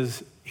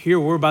because here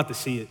we're about to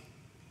see it.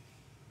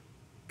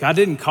 God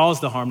didn't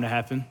cause the harm to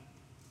happen.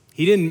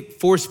 He didn't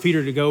force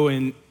Peter to go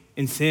and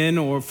sin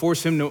or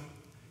force him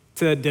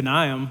to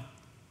deny him,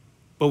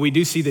 but we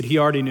do see that he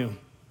already knew.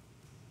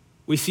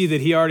 We see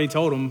that he already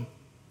told him.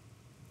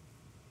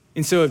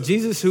 And so if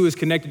Jesus, who is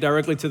connected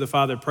directly to the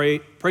Father,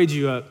 prayed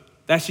you up,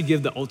 that should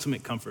give the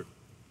ultimate comfort.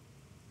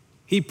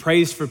 He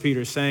prays for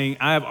Peter, saying,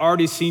 I have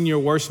already seen your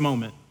worst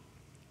moment,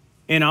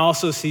 and I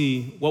also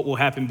see what will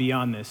happen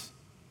beyond this.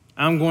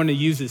 I'm going to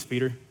use this,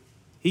 Peter.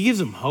 He gives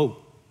him hope.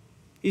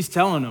 He's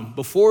telling him,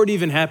 before it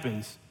even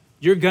happens,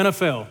 you're gonna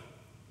fail.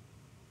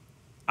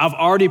 I've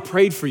already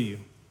prayed for you.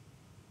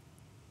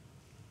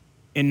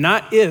 And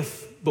not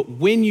if, but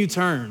when you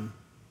turn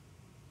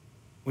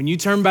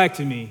back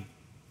to me,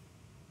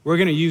 we're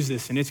gonna use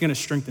this and it's gonna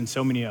strengthen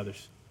so many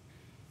others.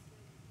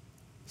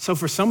 So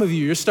for some of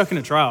you, you're stuck in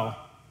a trial.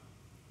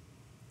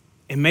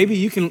 And maybe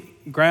you can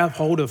grab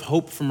hold of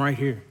hope from right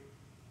here.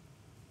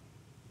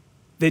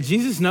 That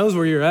Jesus knows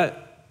where you're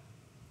at,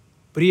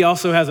 but he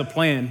also has a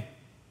plan.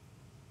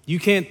 You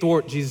can't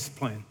thwart Jesus'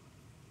 plan.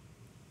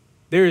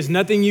 There is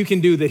nothing you can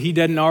do that he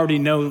doesn't already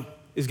know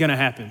is gonna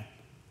happen.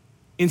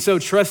 And so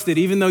trust that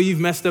even though you've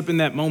messed up in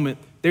that moment,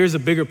 there's a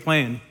bigger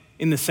plan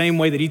in the same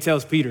way that he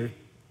tells Peter,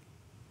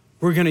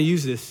 we're gonna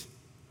use this.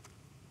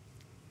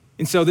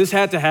 And so this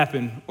had to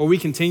happen, or we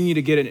continue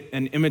to get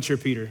an immature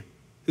Peter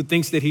who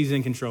thinks that he's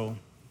in control,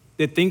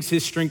 that thinks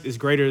his strength is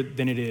greater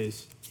than it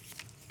is.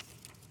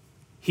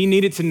 He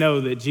needed to know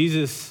that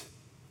he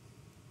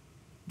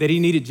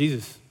needed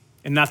Jesus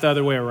and not the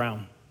other way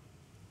around.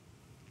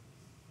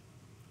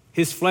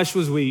 His flesh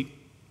was weak,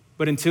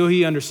 but until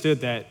he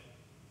understood that,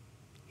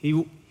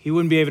 he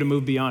wouldn't be able to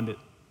move beyond it.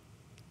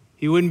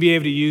 He wouldn't be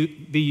able to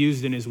be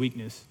used in his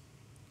weakness.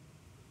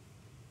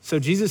 So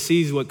Jesus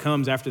sees what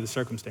comes after the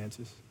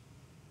circumstances.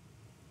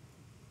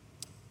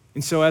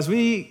 And so as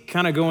we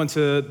kind of go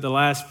into the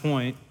last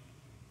point,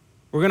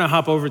 we're gonna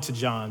hop over to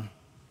John,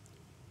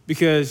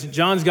 because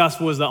John's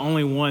gospel is the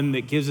only one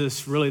that gives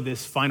us really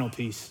this final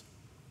piece.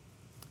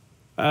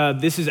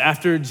 This is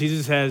after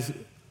Jesus has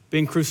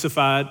been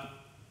crucified.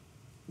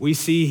 We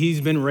see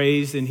he's been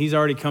raised and he's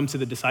already come to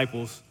the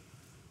disciples.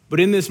 But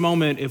in this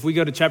moment, if we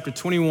go to chapter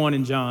 21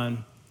 in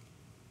John,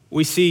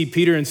 we see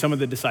Peter and some of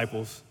the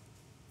disciples.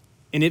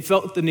 And it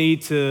felt the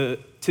need to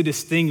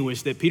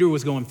distinguish that Peter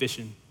was going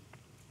fishing.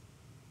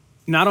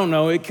 And I don't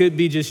know, it could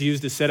be just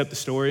used to set up the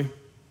story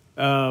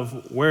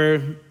of where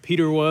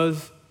Peter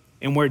was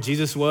and where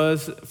Jesus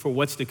was for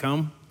what's to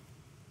come.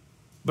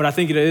 But I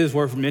think it is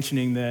worth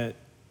mentioning that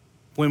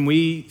when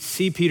we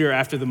see Peter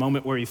after the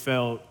moment where he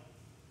fell,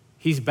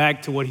 he's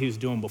back to what he was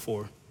doing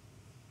before.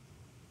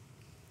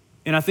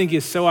 And I think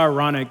it's so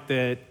ironic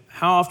that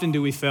how often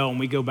do we fail and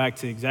we go back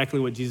to exactly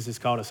what Jesus has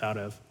called us out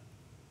of?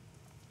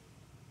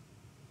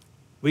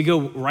 We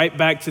go right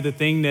back to the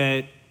thing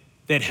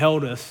that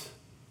held us.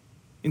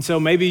 And so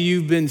maybe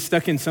you've been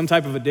stuck in some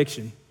type of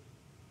addiction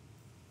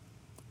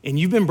and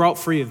you've been brought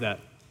free of that.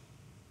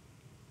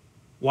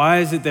 Why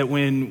is it that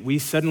when we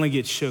suddenly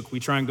get shook,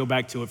 we try and go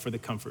back to it for the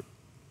comfort?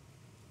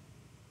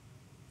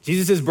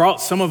 Jesus has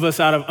brought some of us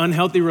out of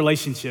unhealthy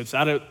relationships,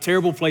 out of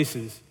terrible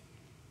places.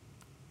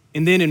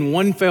 And then in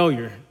one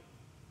failure,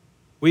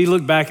 we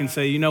look back and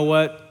say, you know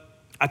what?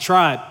 I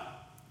tried.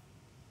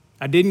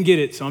 I didn't get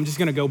it, so I'm just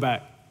gonna go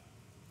back.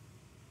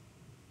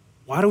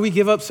 Why do we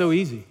give up so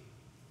easy?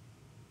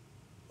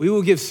 We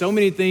will give so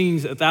many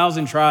things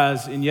 1,000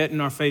 tries, and yet in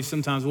our faith,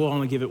 sometimes we'll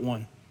only give it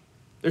one.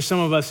 There's some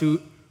of us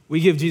who we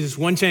give Jesus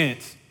one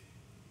chance.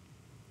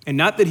 And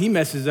not that he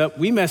messes up,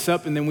 we mess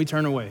up and then we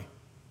turn away.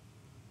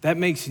 That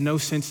makes no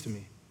sense to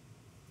me.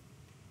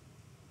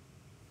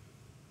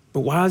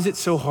 But why is it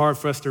so hard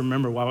for us to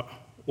remember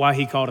why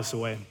he called us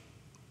away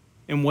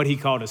and what he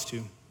called us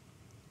to?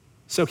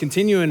 So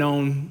continuing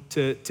on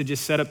to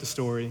just set up the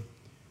story,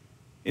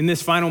 in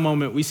this final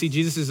moment, we see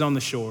Jesus is on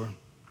the shore,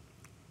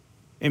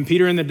 and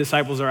Peter and the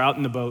disciples are out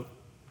in the boat.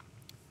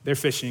 They're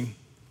fishing,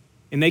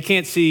 and they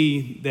can't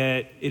see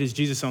that it is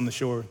Jesus on the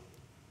shore.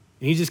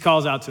 And he just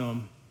calls out to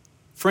them,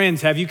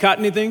 friends, have you caught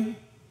anything?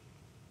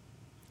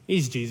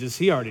 He's Jesus,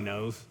 he already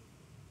knows.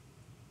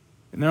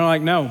 And they're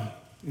like, no.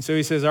 And so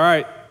he says, all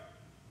right,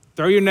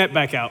 throw your net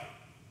back out.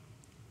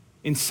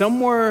 And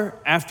somewhere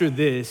after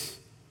this,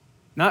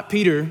 not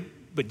Peter,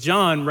 but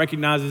John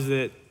recognizes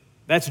that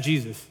that's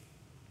Jesus.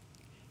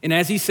 And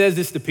as he says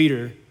this to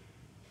Peter,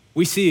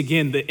 we see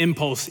again the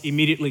impulse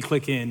immediately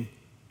click in.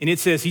 And it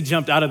says he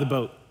jumped out of the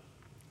boat.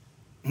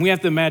 And we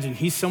have to imagine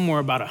he's somewhere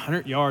about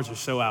 100 yards or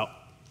so out.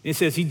 And it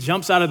says he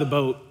jumps out of the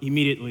boat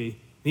immediately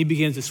and he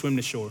begins to swim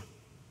to shore.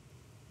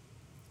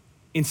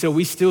 And so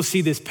we still see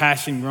this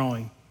passion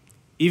growing.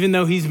 Even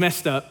though he's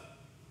messed up,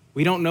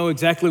 we don't know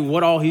exactly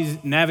what all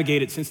he's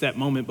navigated since that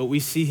moment, but we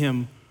see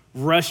him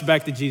rush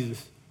back to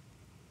Jesus.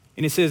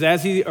 And it says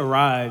as he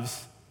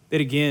arrives,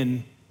 that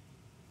again,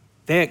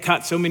 they had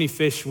caught so many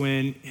fish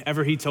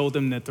whenever he told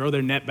them to throw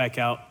their net back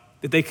out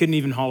that they couldn't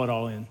even haul it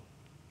all in.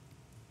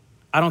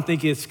 I don't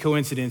think it's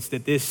coincidence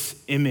that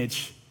this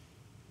image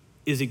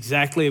is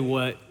exactly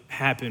what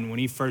happened when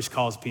he first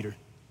calls Peter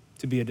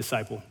to be a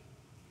disciple.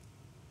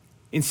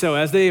 And so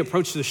as they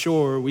approach the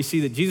shore, we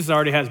see that Jesus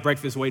already has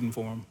breakfast waiting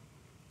for them.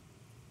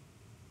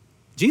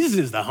 Jesus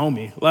is the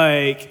homie.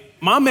 Like,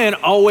 my man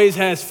always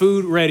has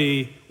food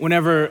ready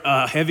whenever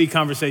a heavy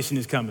conversation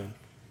is coming.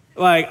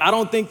 Like, I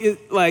don't think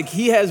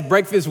he has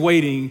breakfast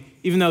waiting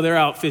even though they're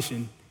out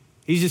fishing.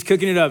 He's just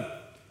cooking it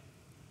up.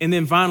 And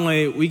then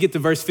finally, we get to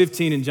verse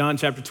 15 in John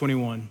chapter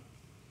 21.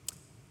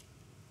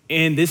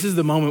 And this is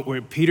the moment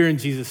where Peter and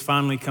Jesus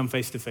finally come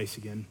face to face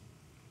again.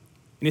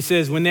 And it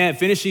says, when they had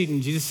finished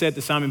eating, Jesus said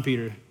to Simon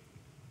Peter,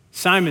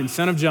 "Simon,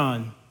 son of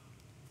John,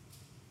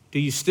 do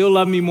you still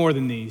love me more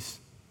than these?"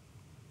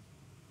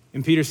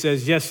 And Peter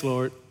says, "Yes,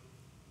 Lord,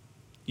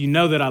 you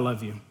know that I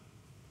love you."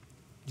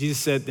 Jesus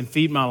said, "Then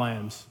feed my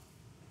lambs."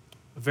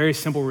 A very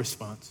simple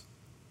response.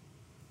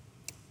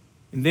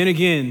 And then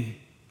again,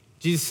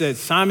 Jesus said,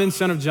 "Simon,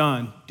 son of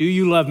John, do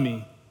you love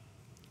me?"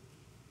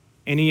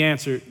 And he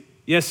answered,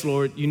 "Yes,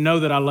 Lord, you know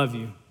that I love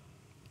you."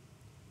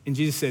 And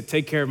Jesus said,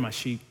 "Take care of my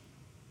sheep."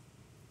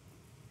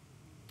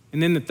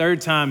 And then the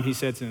third time he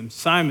said to him,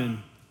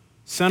 "Simon,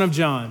 son of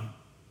John,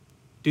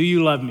 do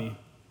you love me?"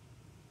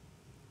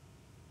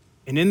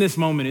 And in this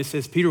moment, it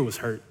says Peter was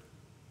hurt.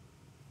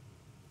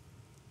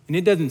 And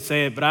it doesn't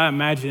say it, but I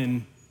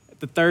imagine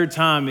at the third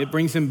time, it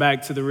brings him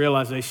back to the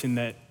realization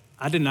that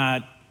I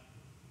denied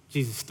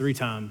Jesus 3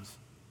 times.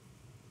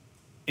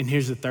 And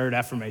here's the third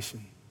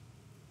affirmation.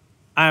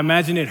 I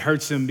imagine it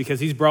hurts him because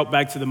he's brought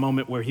back to the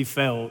moment where he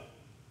failed.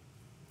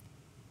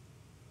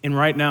 And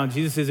right now,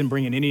 Jesus isn't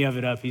bringing any of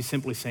it up. He's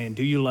simply saying,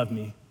 "Do you love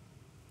me?"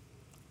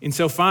 And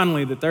so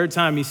finally, the third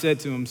time he said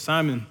to him,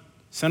 "Simon,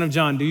 son of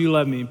John, do you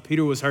love me?"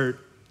 Peter was hurt.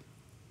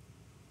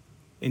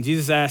 And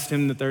Jesus asked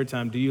him the third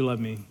time, "Do you love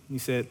me?" He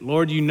said,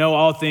 "Lord, you know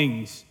all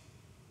things.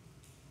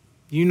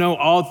 You know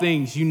all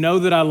things. You know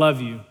that I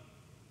love you."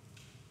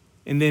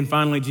 And then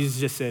finally, Jesus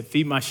just said,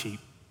 "Feed my sheep."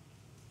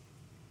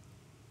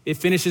 It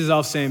finishes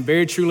off saying,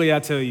 "Very truly I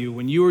tell you,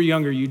 when you were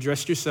younger, you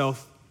dressed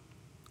yourself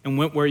and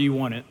went where you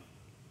wanted.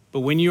 But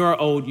when you are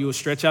old, you will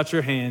stretch out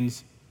your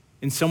hands,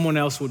 and someone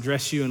else will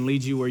dress you and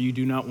lead you where you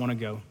do not want to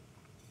go."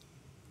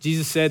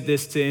 Jesus said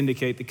this to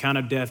indicate the kind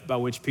of death by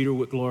which Peter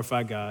would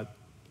glorify God.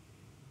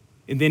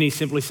 And then he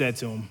simply said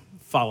to him,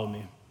 "Follow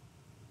me."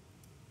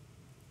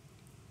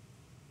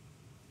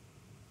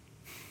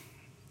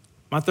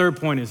 My third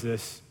point is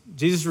this: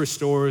 Jesus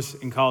restores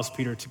and calls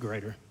Peter to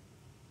greater.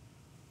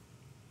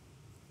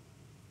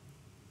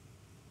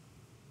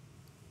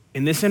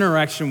 In this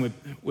interaction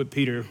with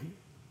Peter,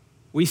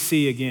 we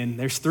see again,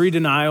 there's 3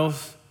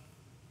 denials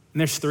and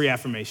there's 3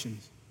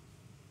 affirmations.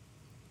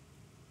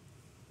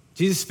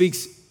 Jesus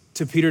speaks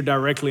to Peter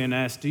directly and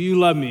asks, "Do you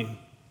love me?"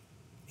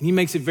 And he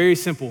makes it very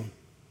simple.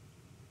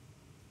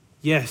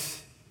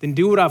 "Yes, then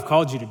do what I've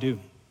called you to do."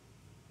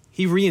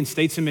 He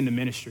reinstates him into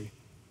ministry.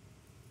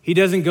 He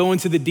doesn't go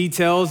into the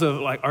details of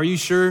like, "Are you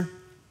sure?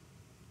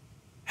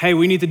 Hey,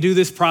 we need to do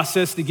this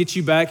process to get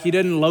you back." He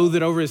doesn't loathe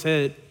it over his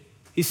head.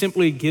 He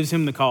simply gives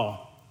him the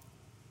call.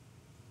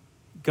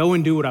 "Go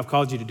and do what I've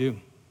called you to do."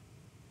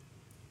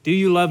 "Do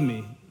you love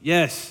me?"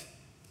 "Yes."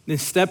 "Then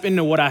step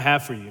into what I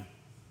have for you.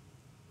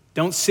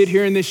 Don't sit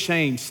here in this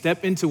shame.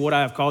 Step into what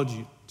I have called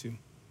you to."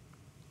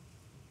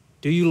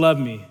 "Do you love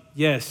me?"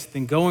 "Yes."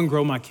 "Then go and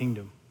grow my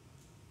kingdom."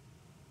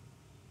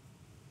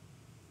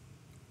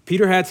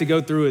 Peter had to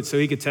go through it so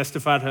he could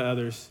testify to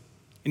others.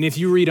 And if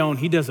you read on,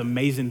 he does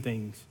amazing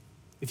things.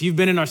 If you've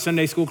been in our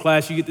Sunday school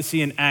class, you get to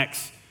see in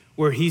Acts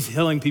where he's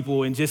healing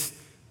people and just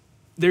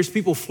there's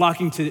people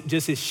flocking to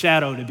just his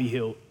shadow to be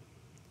healed.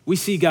 We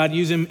see God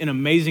use him in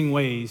amazing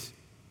ways.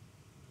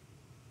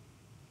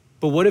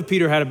 But what if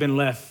Peter had been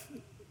left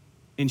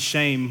in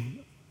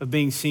shame of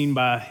being seen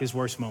by his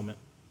worst moment?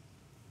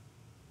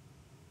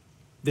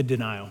 The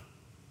denial.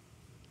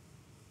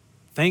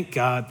 Thank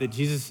God that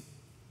Jesus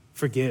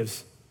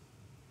forgives.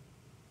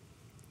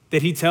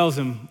 That he tells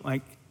him,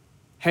 like,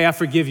 "Hey, I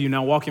forgive you,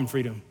 now walk in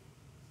freedom."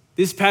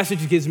 This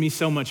passage gives me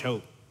so much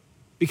hope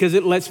because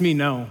it lets me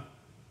know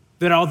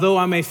that although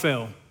I may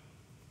fail,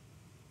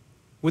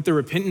 with a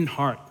repentant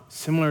heart,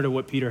 similar to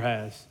what Peter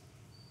has,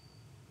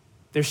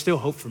 there's still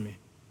hope for me.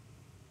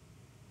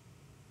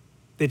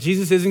 That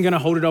Jesus isn't gonna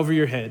hold it over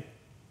your head,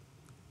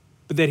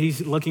 but that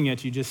he's looking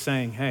at you just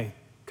saying, "Hey,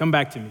 come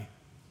back to me.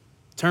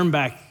 Turn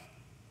back,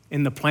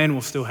 and the plan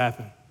will still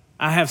happen.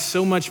 I have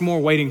so much more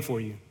waiting for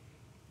you.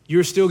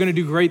 You're still gonna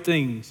do great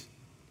things,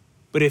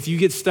 but if you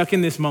get stuck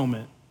in this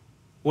moment,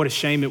 what a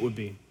shame it would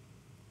be."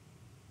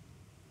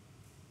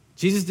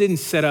 Jesus didn't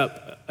set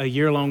up a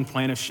year-long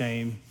plan of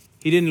shame.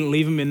 He didn't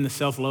leave him in the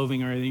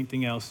self-loathing or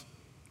anything else.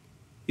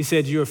 He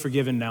said, "You are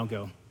forgiven, now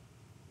go."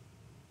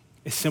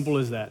 As simple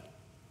as that.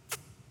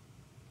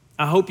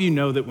 I hope you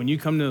know that when you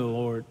come to the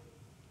Lord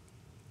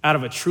out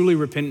of a truly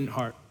repentant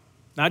heart,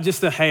 not just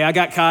the, "Hey, I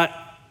got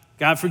caught,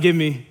 God forgive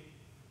me,"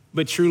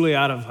 but truly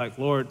out of like,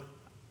 "Lord,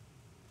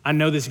 I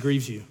know this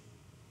grieves you."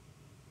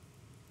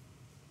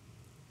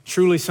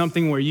 Truly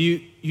something where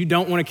you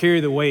don't want to carry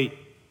the weight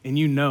and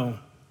you know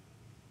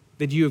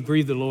that you have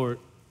grieved the Lord.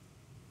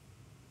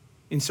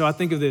 And so I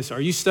think of this: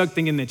 are you stuck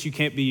thinking that you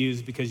can't be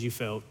used because you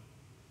failed?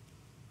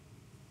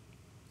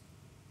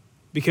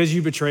 because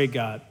you betrayed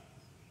God.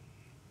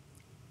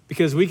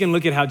 Because we can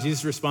look at how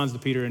Jesus responds to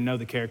Peter and know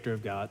the character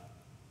of God.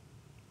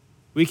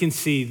 We can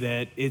see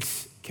that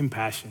it's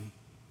compassion,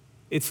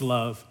 it's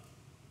love.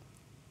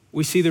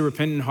 We see the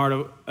repentant heart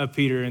of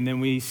Peter, and then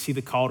we see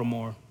the call to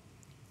more.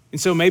 And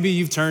so maybe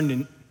you've turned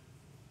and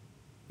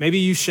maybe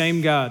you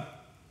shame God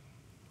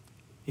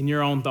in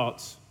your own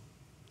thoughts.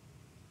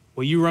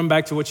 Will you run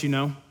back to what you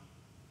know?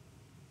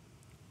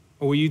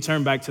 Or will you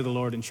turn back to the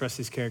Lord and trust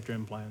his character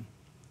and plan?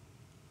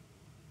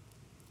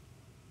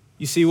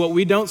 You see, what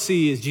we don't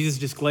see is Jesus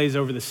just glaze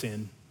over the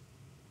sin.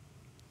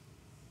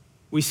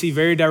 We see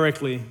very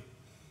directly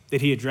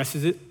that he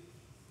addresses it,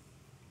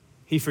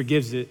 he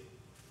forgives it,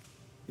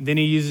 and then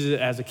he uses it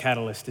as a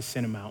catalyst to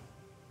send him out.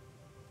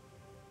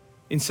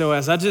 And so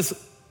as I just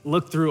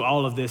look through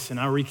all of this and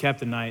I recap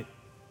the night,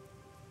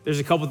 there's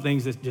a couple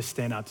things that just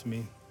stand out to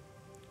me.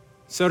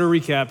 So to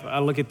recap, I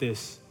look at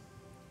this.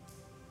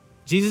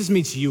 Jesus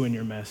meets you in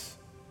your mess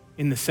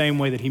in the same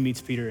way that he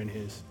meets Peter in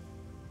his.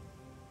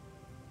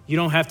 You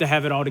don't have to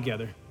have it all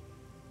together.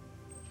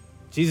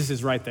 Jesus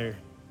is right there.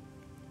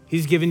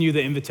 He's given you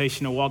the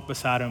invitation to walk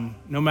beside him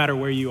no matter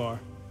where you are.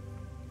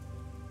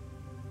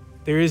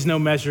 There is no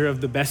measure of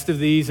the best of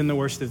these and the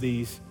worst of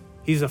these.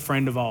 He's a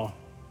friend of all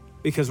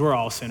because we're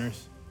all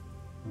sinners.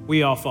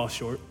 We all fall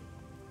short.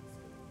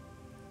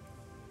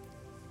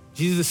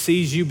 Jesus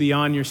sees you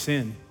beyond your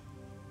sin.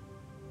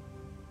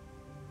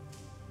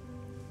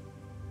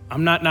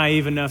 I'm not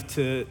naive enough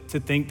to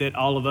think that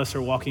all of us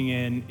are walking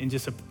in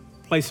just a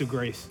place of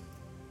grace.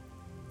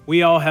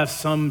 We all have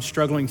some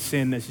struggling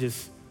sin that's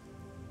just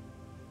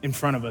in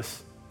front of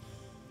us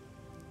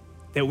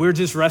that we're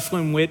just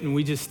wrestling with, and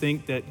we just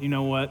think that, you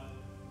know what,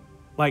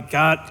 like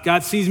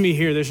God sees me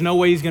here. There's no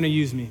way he's gonna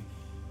use me.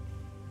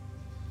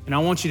 And I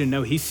want you to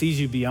know he sees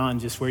you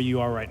beyond just where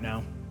you are right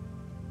now.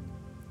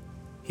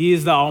 He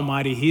is the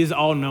Almighty. He is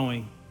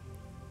all-knowing.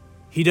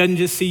 He doesn't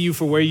just see you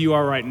for where you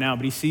are right now,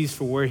 but he sees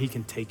for where he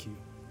can take you.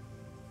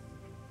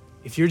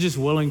 If you're just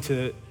willing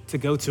to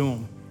go to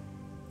him,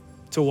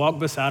 to walk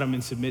beside him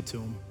and submit to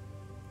him.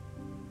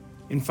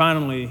 And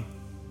finally,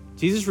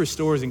 Jesus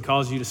restores and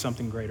calls you to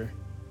something greater.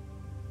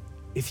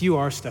 If you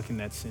are stuck in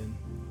that sin,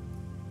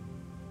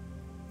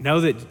 know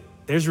that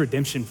there's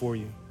redemption for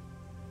you.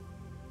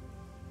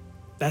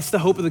 That's the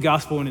hope of the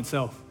gospel in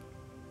itself,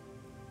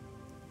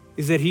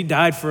 is that he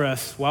died for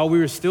us while we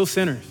were still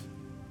sinners,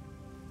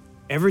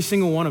 every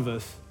single one of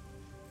us.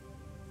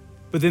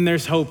 But then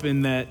there's hope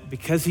in that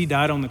because he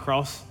died on the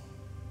cross,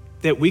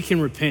 that we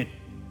can repent,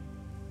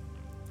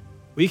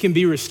 we can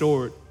be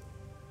restored,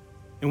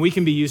 and we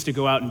can be used to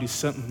go out and do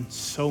something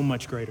so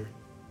much greater.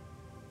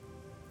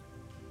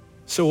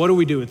 So what do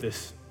we do with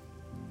this?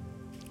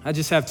 I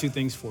just have two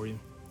things for you.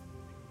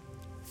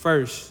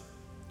 First,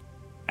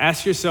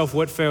 ask yourself,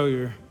 what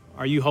failure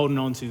are you holding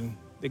on to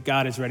that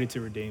God is ready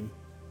to redeem?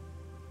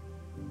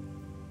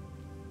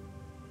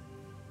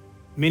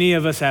 Many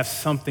of us have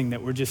something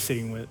that we're just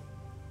sitting with.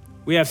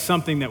 We have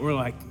something that we're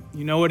like,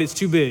 you know what, it's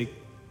too big.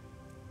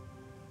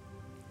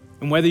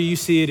 And whether you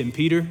see it in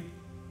Peter,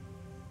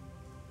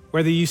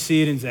 whether you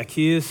see it in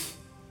Zacchaeus,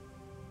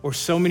 or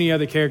so many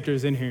other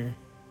characters in here,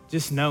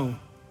 just know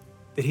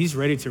that he's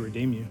ready to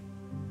redeem you.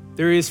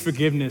 There is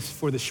forgiveness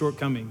for the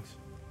shortcomings,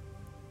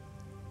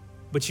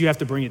 but you have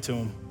to bring it to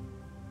him.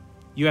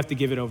 You have to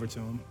give it over to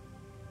him.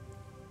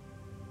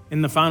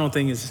 And the final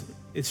thing is,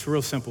 it's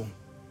real simple.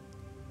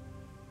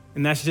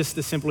 And that's just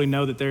to simply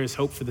know that there is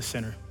hope for the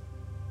sinner.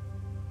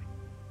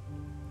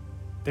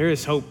 There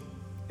is hope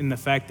in the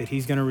fact that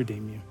he's gonna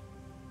redeem you.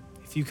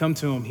 If you come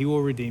to him, he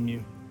will redeem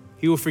you.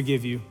 He will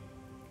forgive you.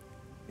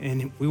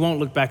 And we won't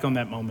look back on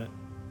that moment,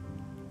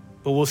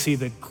 but we'll see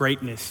the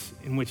greatness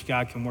in which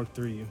God can work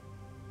through you.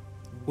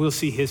 We'll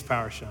see his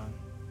power shine.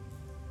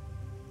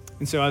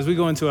 And so as we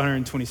go into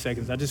 120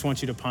 seconds, I just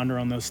want you to ponder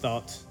on those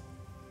thoughts.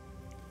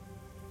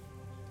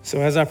 So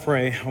as I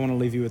pray, I want to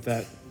leave you with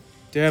that.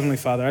 Dear Heavenly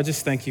Father, I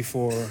just thank you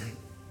for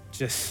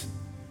just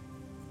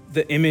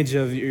the image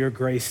of your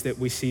grace that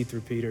we see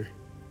through Peter.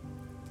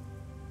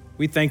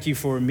 We thank you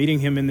for meeting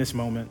him in this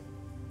moment.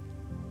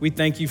 We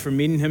thank you for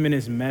meeting him in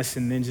his mess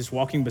and then just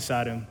walking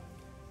beside him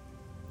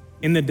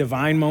in the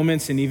divine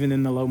moments and even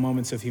in the low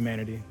moments of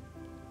humanity.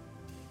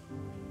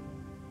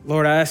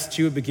 Lord, I ask that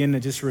you would begin to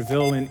just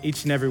reveal in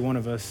each and every one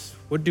of us,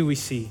 what do we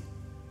see?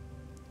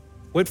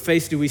 What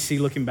face do we see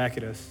looking back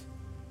at us?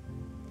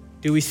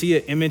 Do we see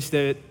an image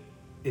that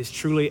is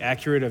truly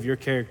accurate of your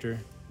character?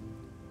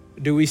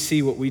 Do we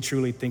see what we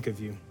truly think of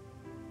you?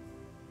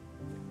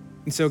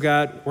 And so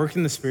God, work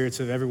in the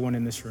spirits of everyone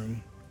in this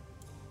room.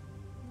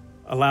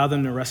 Allow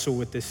them to wrestle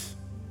with this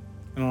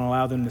and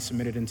allow them to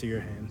submit it into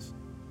your hands.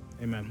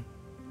 Amen.